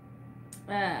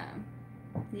 yeah.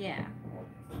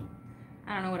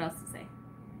 I don't know what else to say.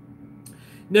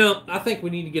 No, I think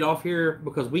we need to get off here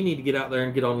because we need to get out there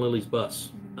and get on Lily's bus.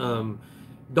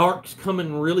 Dark's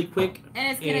coming really quick. And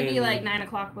it's going to be like 9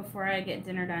 o'clock before I get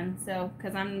dinner done. So,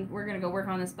 because we're going to go work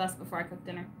on this bus before I cook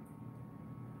dinner.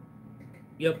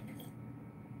 Yep.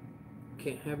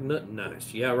 Can't have nothing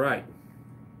nice. Yeah, right.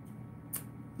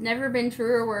 Never been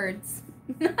truer words.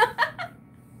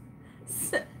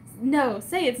 No,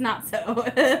 say it's not so.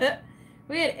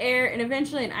 We had air and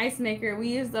eventually an ice maker. We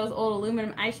used those old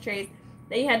aluminum ice trays.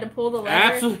 They had to pull the lever.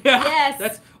 Absolutely. Yeah.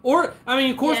 Yes.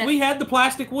 Of course, yes. We had the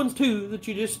plastic ones too that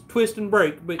you just twist and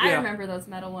break. But yeah. I remember those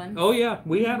metal ones. Oh yeah,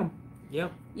 we had them. Yeah.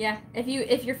 Yeah.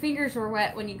 If your fingers were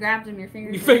wet when you grabbed them, your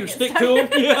fingers stick to them.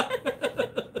 Yeah.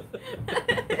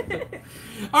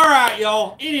 All right,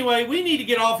 y'all. Anyway, we need to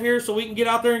get off here so we can get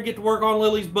out there and get to work on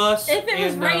Lily's bus. If it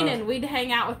was raining, we'd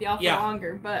hang out with y'all for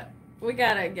longer, but we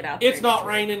gotta get out there. It's not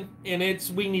raining, and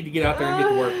we need to get out there and get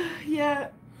to work. Yeah.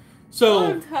 So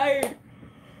I'm tired.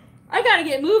 I gotta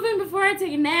get moving before I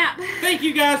take a nap. Thank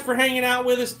you guys for hanging out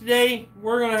with us today.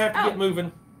 We're gonna have to get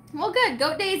moving. Well, good.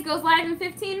 Goat Days goes live in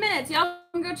 15 minutes. Y'all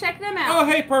can go check them out. Oh,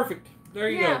 hey, perfect. There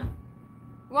you go.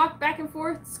 Walk back and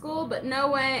forth to school, but no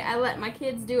way I let my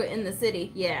kids do it in the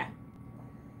city. Yeah.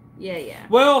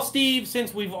 Well, Steve,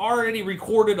 since we've already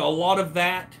recorded a lot of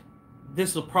that,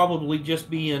 this will probably just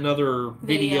be another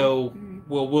video.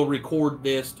 We'll record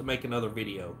this to make another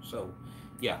video. So,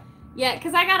 yeah. Yeah,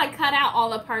 because I got to cut out all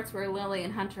the parts where Lily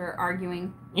and Hunter are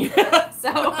arguing.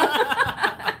 So...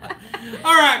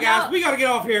 All right, guys, we got to get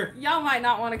off here. Y'all might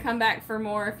not want to come back for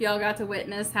more if y'all got to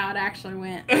witness how it actually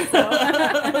went.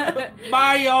 So.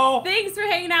 Bye, y'all. Thanks for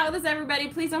hanging out with us, everybody.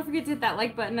 Please don't forget to hit that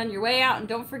like button on your way out. And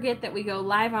don't forget that we go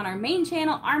live on our main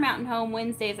channel, Our Mountain Home,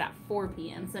 Wednesdays at 4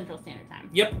 p.m. Central Standard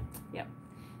Time. Yep.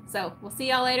 So we'll see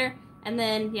y'all later. And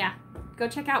then, go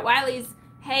check out Wiley's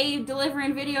hay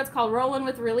delivering video. It's called Rolling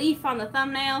with Relief on the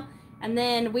thumbnail. And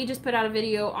then we just put out a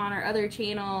video on our other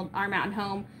channel, Our Mountain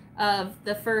Home, of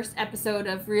the first episode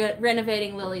of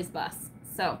renovating Lily's bus.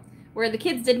 So, where the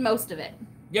kids did most of it.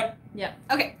 Yep.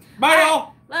 Okay. Bye,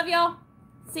 y'all. Love y'all.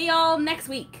 See y'all next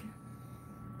week.